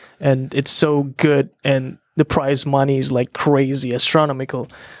established and it's so good and the prize money is like crazy, astronomical.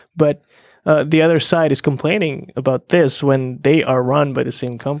 But the other side is complaining about this when they are run by the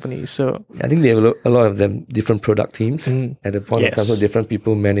same company. So I think they have a lot of them different product teams at the point of time, so different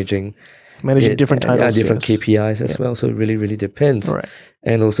people managing different titles, different KPIs as well. So it really, really depends. Right.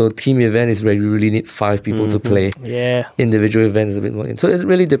 And also team event is where you really need 5 people to play. Yeah. Individual event is a bit more. So it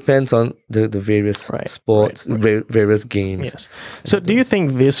really depends on the various sports, various games. Yes. So do you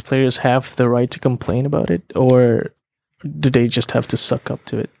think these players have the right to complain about it, or do they just have to suck up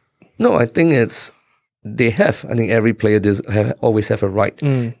to it? No, I think they have. I think every player always have a right.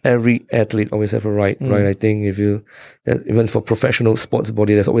 Every athlete always have a right, right? I think even for professional sports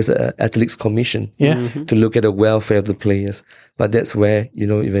body, there's always an athletes commission to look at the welfare of the players. But that's where,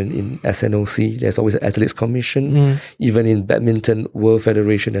 even in SNOC, there's always an athletes commission. Even in Badminton World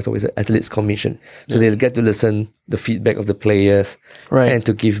Federation, there's always an athletes commission. So they'll get to listen the feedback of the players and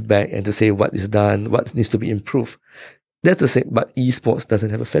to give back and to say what is done, what needs to be improved. That's the same, but esports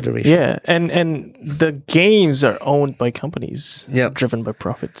doesn't have a federation. Yeah, and the games are owned by companies driven by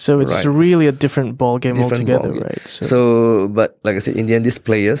profit. So it's really a different ballgame altogether, right? So, but like I said, in the end, these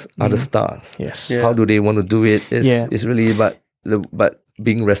players are the stars. Yes. How do they want to do it? It's really about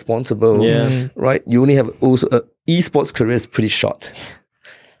being responsible, right? You only have also esports career is pretty short,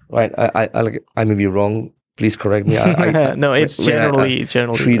 right? I may be wrong. Please correct me. No, it's generally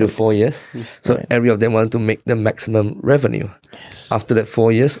 3 to 4 years. So every of them want to make the maximum revenue. Yes. After that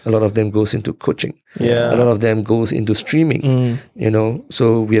 4 years, a lot of them goes into coaching. Yeah. A lot of them goes into streaming.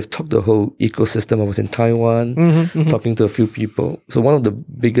 So we have talked the whole ecosystem. I was in Taiwan talking to a few people. So one of the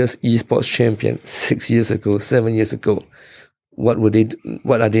biggest esports champions 7 years ago, what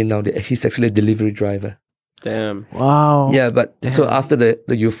are they now? He's actually a delivery driver. Damn. Wow. Yeah, but so after the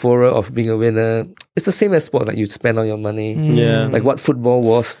euphoria of being a winner, it's the same as sport. Like you spend all your money. Yeah. Like what football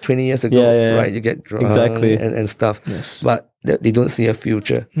was 20 years ago, right? You get drunk and stuff. Yes. But they don't see a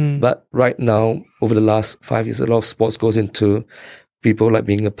future. But right now, over the last 5 years, a lot of sports goes into people like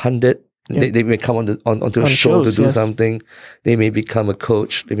being a pundit. They may come onto a show to do something. They may become a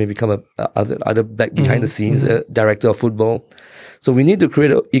coach. They may become other back behind the scenes, a director of football. So we need to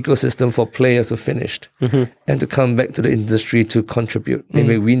create an ecosystem for players who finished and to come back to the industry to contribute. They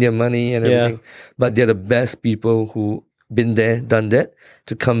may win their money and everything, but they're the best people who been there, done that,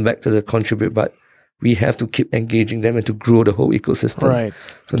 to come back to the contribute. But we have to keep engaging them and to grow the whole ecosystem. Right.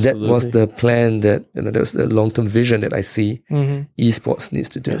 So that was the plan that, that was the long-term vision that I see esports needs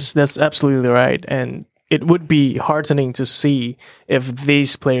to do. Yes, that's absolutely right. And it would be heartening to see if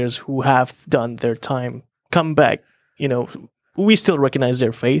these players who have done their time come back, we still recognize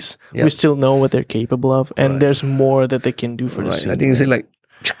their face. We still know what they're capable of, and there's more that they can do for the scene. I think you say like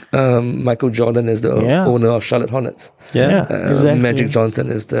Michael Jordan is the owner of Charlotte Hornets. Exactly. Magic Johnson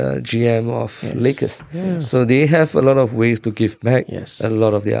is the GM of Lakers. Yes. So they have a lot of ways to give back. Yes. A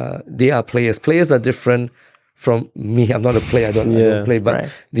lot of they are players. Players are different from me. I'm not a player. I don't play, but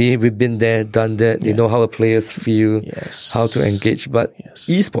we've been there, done that. They know how the players feel, how to engage. But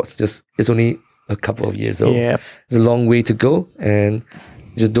esports it's only a couple of years old. It's a long way to go, and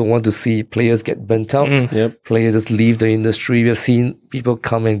just don't want to see players get burnt out. Players just leave the industry. We have seen people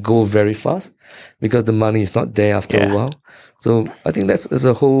come and go very fast because the money is not there after a while. So I think that's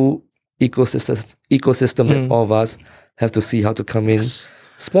a whole ecosystem that all of us have to see how to come in.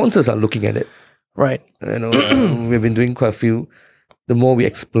 Sponsors are looking at it. Right. We've been doing quite a few. The more we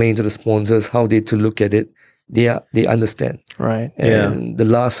explain to the sponsors how they to look at it, they understand. Right. And the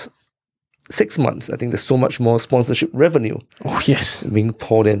last 6 months, I think there's so much more sponsorship revenue being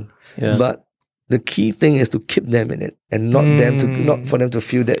poured in. But the key thing is to keep them in it and not for them to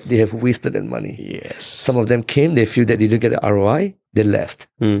feel that they have wasted their money. Yes. Some of them came, they feel that they didn't get the ROI, they left.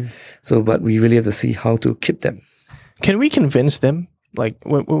 So, but we really have to see how to keep them. Can we convince them? Like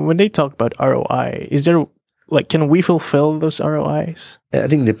when they talk about ROI, is there can we fulfill those ROIs? I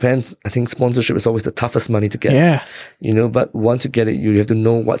think it depends. I think sponsorship is always the toughest money to get. But once you get it, you have to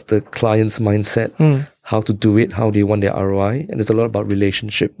know what's the client's mindset, how to do it, how they want their ROI. And it's a lot about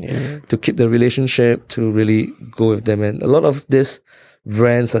relationship. To keep the relationship, to really go with them. And a lot of this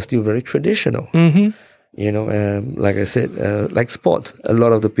brands are still very traditional. You know, like I said, like sports, a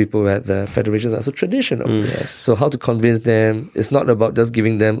lot of the people at the federations are so traditional. So how to convince them? It's not about just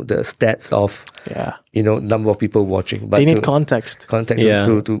giving them the stats of, you know, number of people watching, but they need context.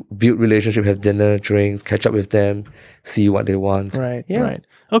 To build relationship, have dinner, drinks, catch up with them, see what they want. Right.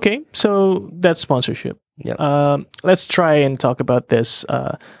 Okay, so that's sponsorship. Yeah. Let's try and talk about this.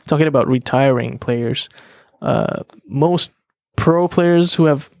 Talking about retiring players, most pro players who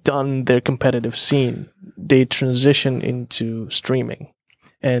have done their competitive scene, they transition into streaming.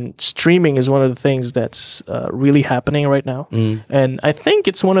 And streaming is one of the things that's really happening right now. And I think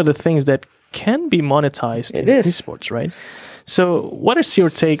it's one of the things that can be monetized in esports, right? So what is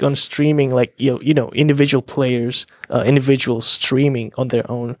your take on streaming, like, you know, individual players, individuals streaming on their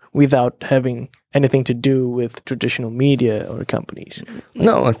own without having anything to do with traditional media or companies?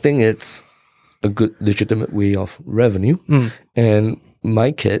 No, I think it's a good legitimate way of revenue. And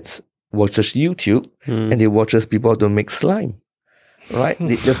my kids watch us YouTube and they watch us people to make slime. Right?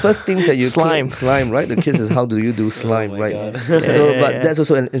 The first thing that you slime, right? The kids is how do you do slime, right? But that's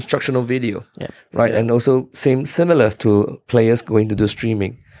also an instructional video, right? And also similar to players going to do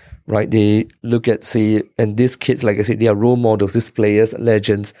streaming, right? They look at, say, and these kids, like I said, they are role models. These players,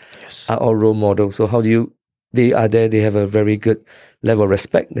 legends, are all role models. So how do you? They are there. They have a very good level of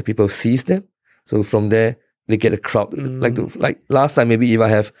respect that people sees them. So from there, they get a crowd. Like last time, maybe if I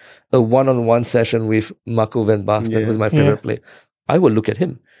have a one-on-one session with Marco van Basten, who's my favorite player, I will look at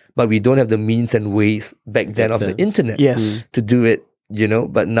him. But we don't have the means and ways back then of the internet to do it, you know.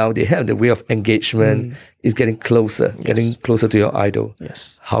 But now they have the way of engagement is getting closer to your idol.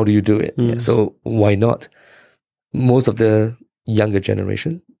 How do you do it? So why not? Most of the younger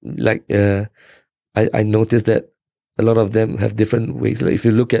generation, like I noticed that a lot of them have different ways. Like if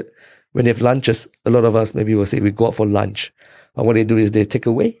you look at when they have lunches, a lot of us maybe will say we go out for lunch. And what they do is they take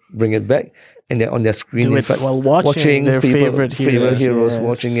away, bring it back, and they're on their screen do it while watching their favorite heroes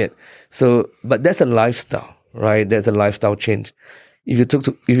watching it. So, but that's a lifestyle, right? That's a lifestyle change. If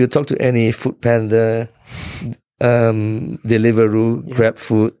you talk to any Food Panda, Deliveroo, Grab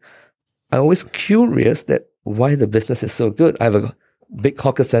Food, I'm always curious that why the business is so good. I have a big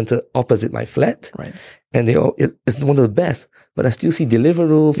hawker center opposite my flat, and it's one of the best. But I still see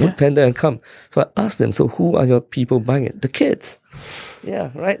Deliveroo, Food Panda, and come. So I asked them, so who are your people buying it? The kids.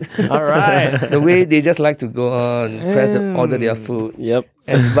 Yeah, right. All right. The way they just like to go on, order their food.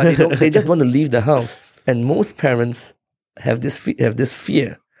 But they just want to leave the house. And most parents have this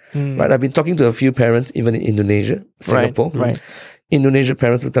fear. Right. I've been talking to a few parents, even in Indonesia, Singapore. Indonesia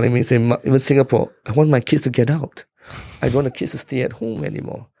parents are telling me, even Singapore, I want my kids to get out. I don't want the kids to stay at home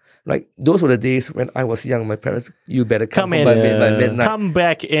anymore. Like those were the days when I was young. My parents, you better come in by midnight. Come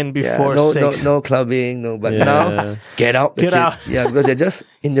back in before 6. No clubbing, no. But now, get out. Get out. Because they're just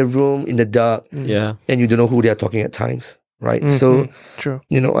in the room in the dark. And you don't know who they are talking at times, right? So, true.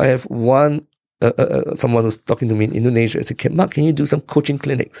 You know, I have one someone who's talking to me in Indonesia. I said, Mark, can you do some coaching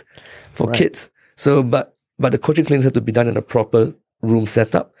clinics for kids? So, but the coaching clinics have to be done in a proper room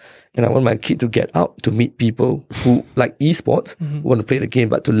setup. And I want my kid to get out to meet people who like esports, who want to play the game,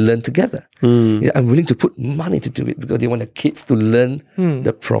 but to learn together. I'm willing to put money to do it because they want the kids to learn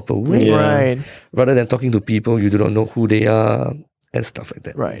the proper way. Rather than talking to people you don't know who they are and stuff like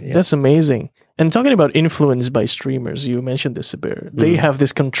that. That's amazing. And talking about influence by streamers, you mentioned this a bit. They have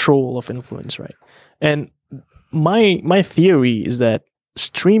this control of influence, right? And my theory is that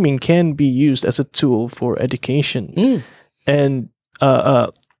streaming can be used as a tool for education. And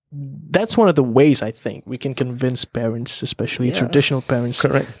that's one of the ways I think we can convince parents, especially traditional parents,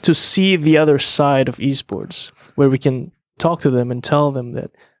 to see the other side of esports, where we can talk to them and tell them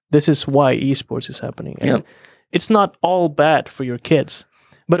that this is why esports is happening. And it's not all bad for your kids.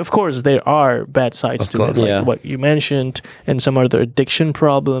 But of course, there are bad sides to it, like what you mentioned, and some other addiction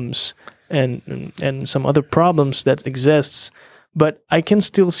problems and some other problems that exists. But I can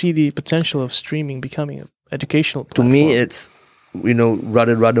still see the potential of streaming becoming an educational platform. To me, it's, you know,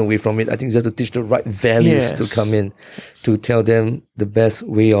 rather run away from it. I think just to teach the right values to come in, to tell them the best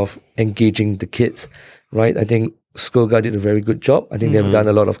way of engaging the kids, right? I think Skoga did a very good job. I think they've done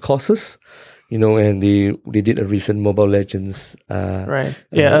a lot of courses, you know, and they did a recent Mobile Legends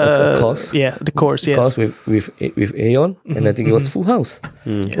course. The course, course with Aeon, and I think it was full house,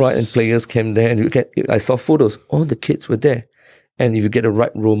 right? And players came there, and I saw photos. All the kids were there, and if you get the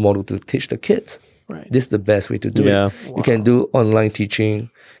right role model to teach the kids, this is the best way to do it. Wow. You can do online teaching.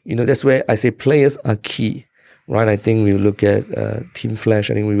 You know, that's where I say players are key, right? I think we look at Team Flash.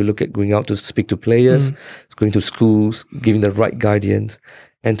 I think we will look at going out to speak to players, going to schools, giving the right guidance,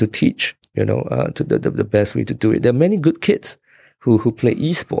 and to teach, you know, to the best way to do it. There are many good kids who play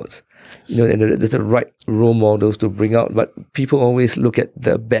esports. And there's the right role models to bring out, but people always look at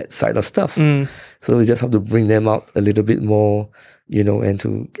the bad side of stuff. So we just have to bring them out a little bit more, and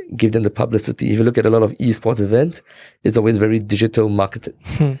to give them the publicity. If you look at a lot of esports events, it's always very digital marketed.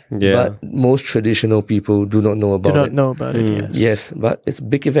 But most traditional people do not know about it. Yes, but it's a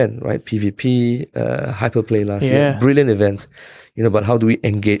big event, right? PvP, Hyperplay last year, brilliant events. But how do we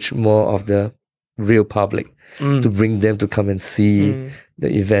engage more of the real public to bring them to come and see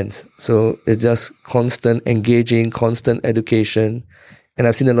the events? So it's just constant engaging, constant education. And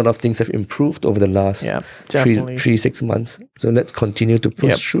I've seen a lot of things have improved over the last 3-6 months. So let's continue to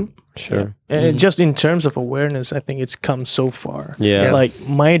push through. Sure. And just in terms of awareness, I think it's come so far. Like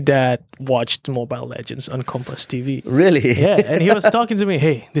my dad watched Mobile Legends on Compass TV. Really? Yeah. And he was talking to me,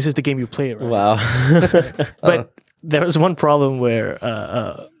 hey, this is the game you play, right? Wow. But there was one problem where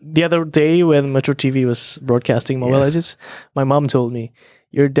the other day when Metro TV was broadcasting Mobile Legends, my mom told me,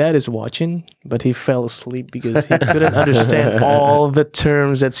 your dad is watching, but he fell asleep because he couldn't understand all the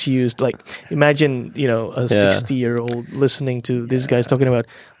terms that's used. Like, imagine, a 60-year-old listening to these guys talking about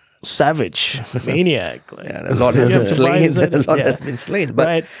savage, maniac. Like, a lot has been slain. A lot has been slain.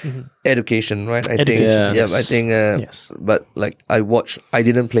 But education, right? I think. Yes. But like I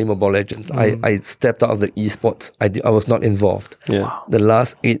didn't play Mobile Legends. I stepped out of the esports. I was not involved. Wow. The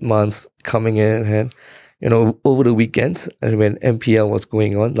last 8 months coming in, over the weekends, and when MPL was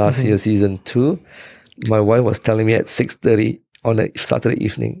going on last year, season 2, my wife was telling me at 6:30 on a Saturday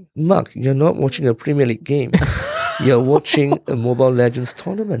evening, Mark, you're not watching a Premier League game. You're watching a Mobile Legends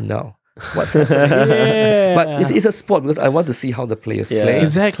tournament now. What's happening? But it's a sport because I want to see how the players play.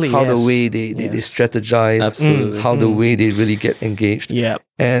 Exactly. How the way they strategize. Absolutely. How the way they really get engaged.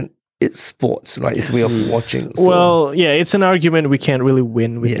 And it's sports, right? It's way of watching. So. Well, it's an argument we can't really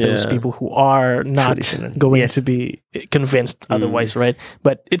win with those people who are not going to be convinced otherwise, right?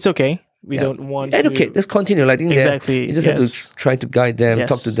 But it's okay. We don't want educate. Just continue. I think exactly. You just have to try to guide them,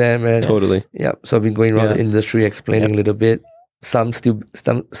 talk to them, and totally. Yeah. So I've been going around the industry explaining a little bit. Some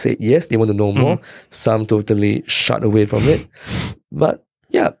say yes, they want to know more. Some totally shut away from it. But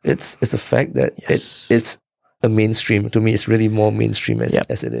it's a fact that it's a mainstream. To me, it's really more mainstream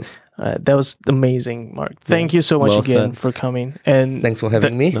as it is. That was amazing, Mark. Thank you so much again for coming. And thanks for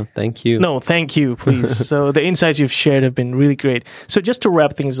having me. No, thank you. No, thank you, please. So the insights you've shared have been really great. So just to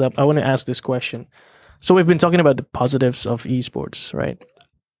wrap things up, I want to ask this question. So we've been talking about the positives of esports, right?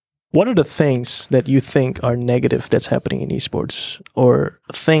 What are the things that you think are negative that's happening in esports, or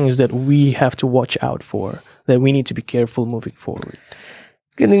things that we have to watch out for, that we need to be careful moving forward?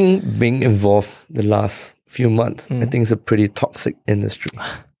 Being involved the last few months, I think it's a pretty toxic industry.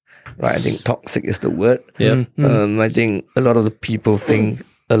 Right, I think toxic is the word. I think a lot of the people think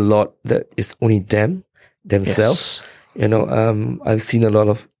a lot that it's only themselves. I've seen a lot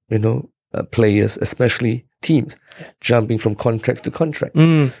of players, especially teams, jumping from contract to contract.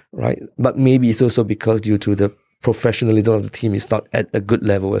 Right, but maybe it's also because due to the professionalism of the team is not at a good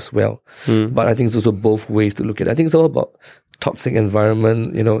level as well. But I think it's also both ways to look at it. I think it's all about toxic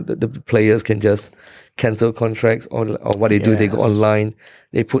environment. The players can just cancel contracts or what they do, they go online,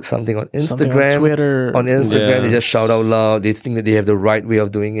 they put something on Instagram, Twitter. On Instagram, they just shout out loud. They think that they have the right way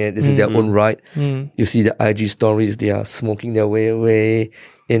of doing it. This is their own right. You see the IG stories, they are smoking their way away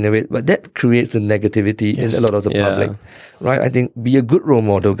in a way, but that creates the negativity in a lot of the public, right? I think be a good role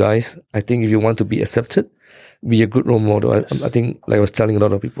model, guys. I think if you want to be accepted, be a good role model. I think, like I was telling a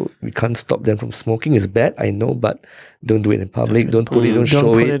lot of people, we can't stop them from smoking. It's bad, I know, but don't do it in public. Don't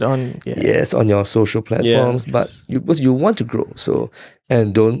show it on on your social platforms. But because you want to grow,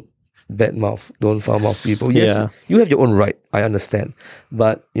 and don't badmouth, don't foul mouth people. Yes, you have your own right. I understand,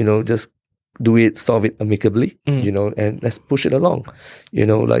 but just do it, solve it amicably. And let's push it along.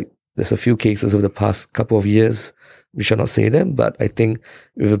 Like there's a few cases over the past couple of years. We shall not say them, but I think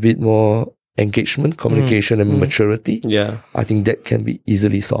with a bit more engagement, communication, and maturity, I think that can be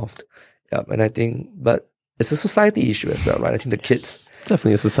easily solved. And I think, but it's a society issue as well, right? I think the kids,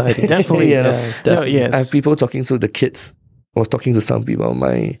 definitely a society, definitely, definitely. I have people talking to the kids. I was talking to some people,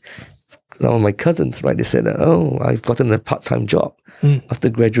 some of my cousins, right? They said, I've gotten a part-time job after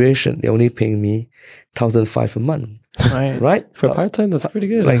graduation. They're only paying me $1,500 a month. Right? For part-time, that's pretty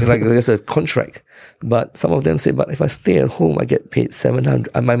good. Like there's a contract. But some of them say, but if I stay at home, I get paid $700.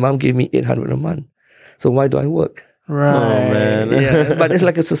 And my mom gave me $800 a month. So why do I work? Right. Oh, man. But it's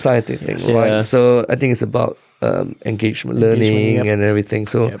like a society thing, right? So I think it's about engagement, learning, and everything.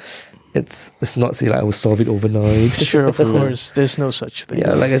 So it's not say like I will solve it overnight. Sure, of course. There's no such thing.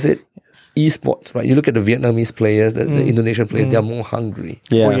 Yeah, like I said, esports, right? You look at the Vietnamese players, the Indonesian players, they're more hungry.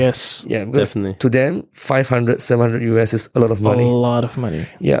 Yeah. Oh, yes. Yeah, because Definitely. to them, 500, 700 US is a lot of money. A lot of money.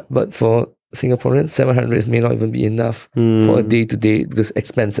 Yeah, but for Singaporeans, 700 may not even be enough for a day-to-day because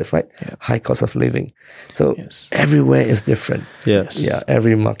expensive, right? Yeah. High cost of living. So Yes. everywhere is different. Yes. Yeah,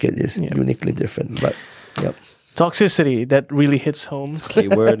 every market is uniquely different. But yeah, Toxicity, that really hits home.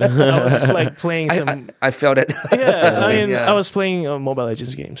 Keyword. I was like playing I felt it. Yeah, I mean, Yeah. I was playing Mobile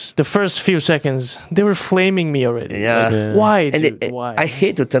Legends games. The first few seconds, they were flaming me already. Yeah. Like, why, And dude? Why? I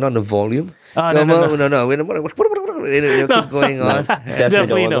hate to turn on the volume. No. It'll keep going on.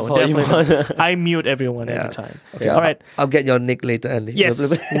 Definitely don't no. want the volume Definitely no. I mute everyone every time. Okay, All right. I'll get your nick later, Andy. Yes,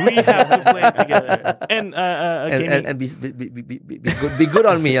 we have to play together. And gaming. and be good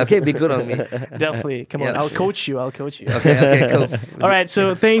on me, okay? Be good on me. Definitely. Come on. Yeah. I'll coach you. Okay, cool. All right.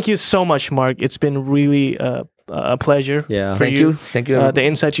 So thank you so much, Mark. It's been really a pleasure. Yeah. for Thank you. The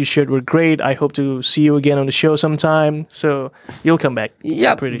insights you shared were great. I hope to see you again on the show sometime. So you'll come back.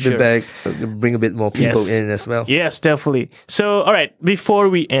 Yeah, pretty be sure. back. Bring a bit more people Yes. in as well. Yes, definitely. So, all right, before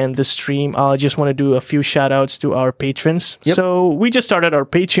we end the stream, I just want to do a few shout outs to our patrons. Yep. So, we just started our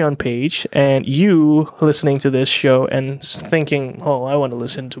Patreon page, and you listening to this show and thinking, oh, I want to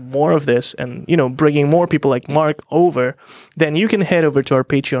listen to more of this and, bringing more people like Mark over, then you can head over to our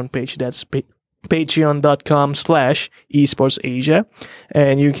Patreon page. That's patreon.com/esportsasia,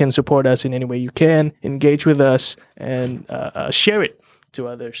 and you can support us in any way you can, engage with us, and share it to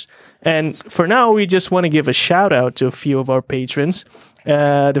others. And for now, we just want to give a shout out to a few of our patrons.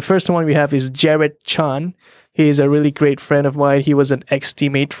 The first one we have is Jared Chan. He's a really great friend of mine. He was an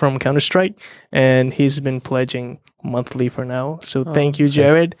ex-teammate from Counter-Strike, and he's been pledging monthly for now. So thank you,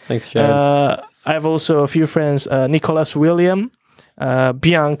 Jared. Thanks, Jared. I have also a few friends, Nicholas William,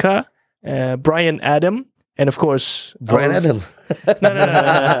 Bianca, Brian Adam, and of course Brian Adams. No.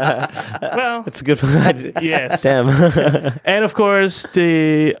 Well, It's a good one. yes. Damn. And of course,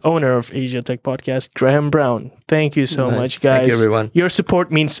 the owner of Asia Tech Podcast, Graham Brown. Thank you so much, guys. Thank you, everyone. Your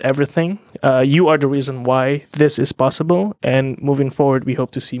support means everything. You are the reason why this is possible. And moving forward, we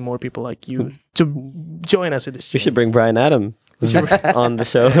hope to see more people like you to join us in this We journey. should bring Brian Adams on the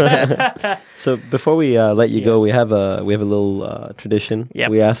show. So before we let you go, we have a little tradition. Yep.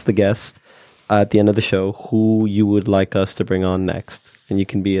 We ask the guest at the end of the show who you would like us to bring on next, and you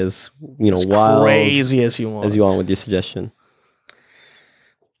can be as wild crazy as you want. with your suggestion.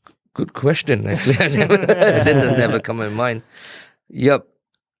 Good question, actually. This has never come in mind. Yep.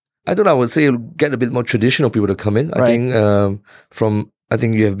 I don't know. I would say get a bit more traditional people to come in. I think I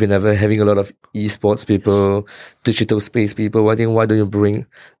think you have been having a lot of esports people, digital space people. I think why don't you bring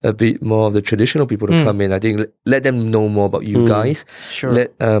a bit more of the traditional people to come in? I think let them know more about you guys. Sure.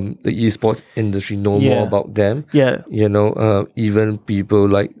 Let the esports industry know more about them. Yeah. Even people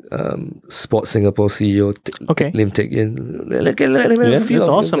like Sports Singapore CEO Lim Teck In. Let That's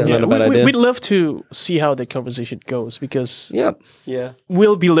awesome. Not Yeah. a bad idea. We'd love to see how the conversation goes because Yeah.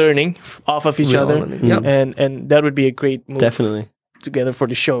 we'll be learning off of each We are other. learning, yep. And that would be a great move Definitely. together for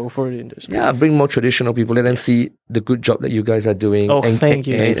the show, for the industry. Yeah, bring more traditional people. Let them see the good job that you guys are doing. Oh, thank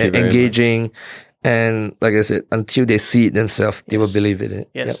you. Thank you very engaging. And like I said, until they see it themselves, they will believe in it.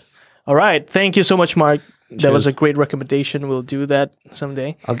 Yes. All right. Thank you so much, Mark. That was a Cheers. great recommendation. We'll do that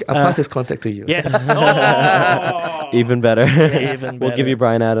someday. I'll pass his contact to you. Yes. Oh. Even better. Even We'll give better. you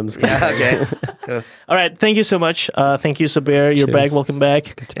Brian Adams. Okay. All right. Thank you so much. Thank you, Sabir. You're Cheers. back. Welcome back.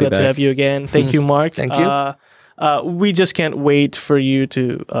 be Glad to back. have you again. Thank you, Mark. Thank you. We just can't wait for you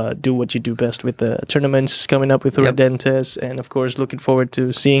to do what you do best with the tournaments coming up with Yep. Reddentes, and of course, looking forward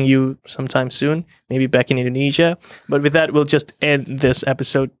to seeing you sometime soon, maybe back in Indonesia. But with that, we'll just end this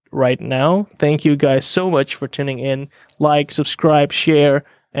episode right now. Thank you guys so much for tuning in. Like, subscribe, share,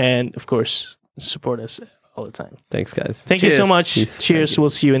 and of course, support us all the time. Thanks, guys. Thank you so Cheers. much. Peace. Cheers. We'll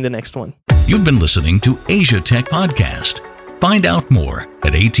see you in the next one. You've been listening to Asia Tech Podcast. Find out more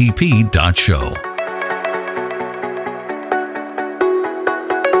at atp.show.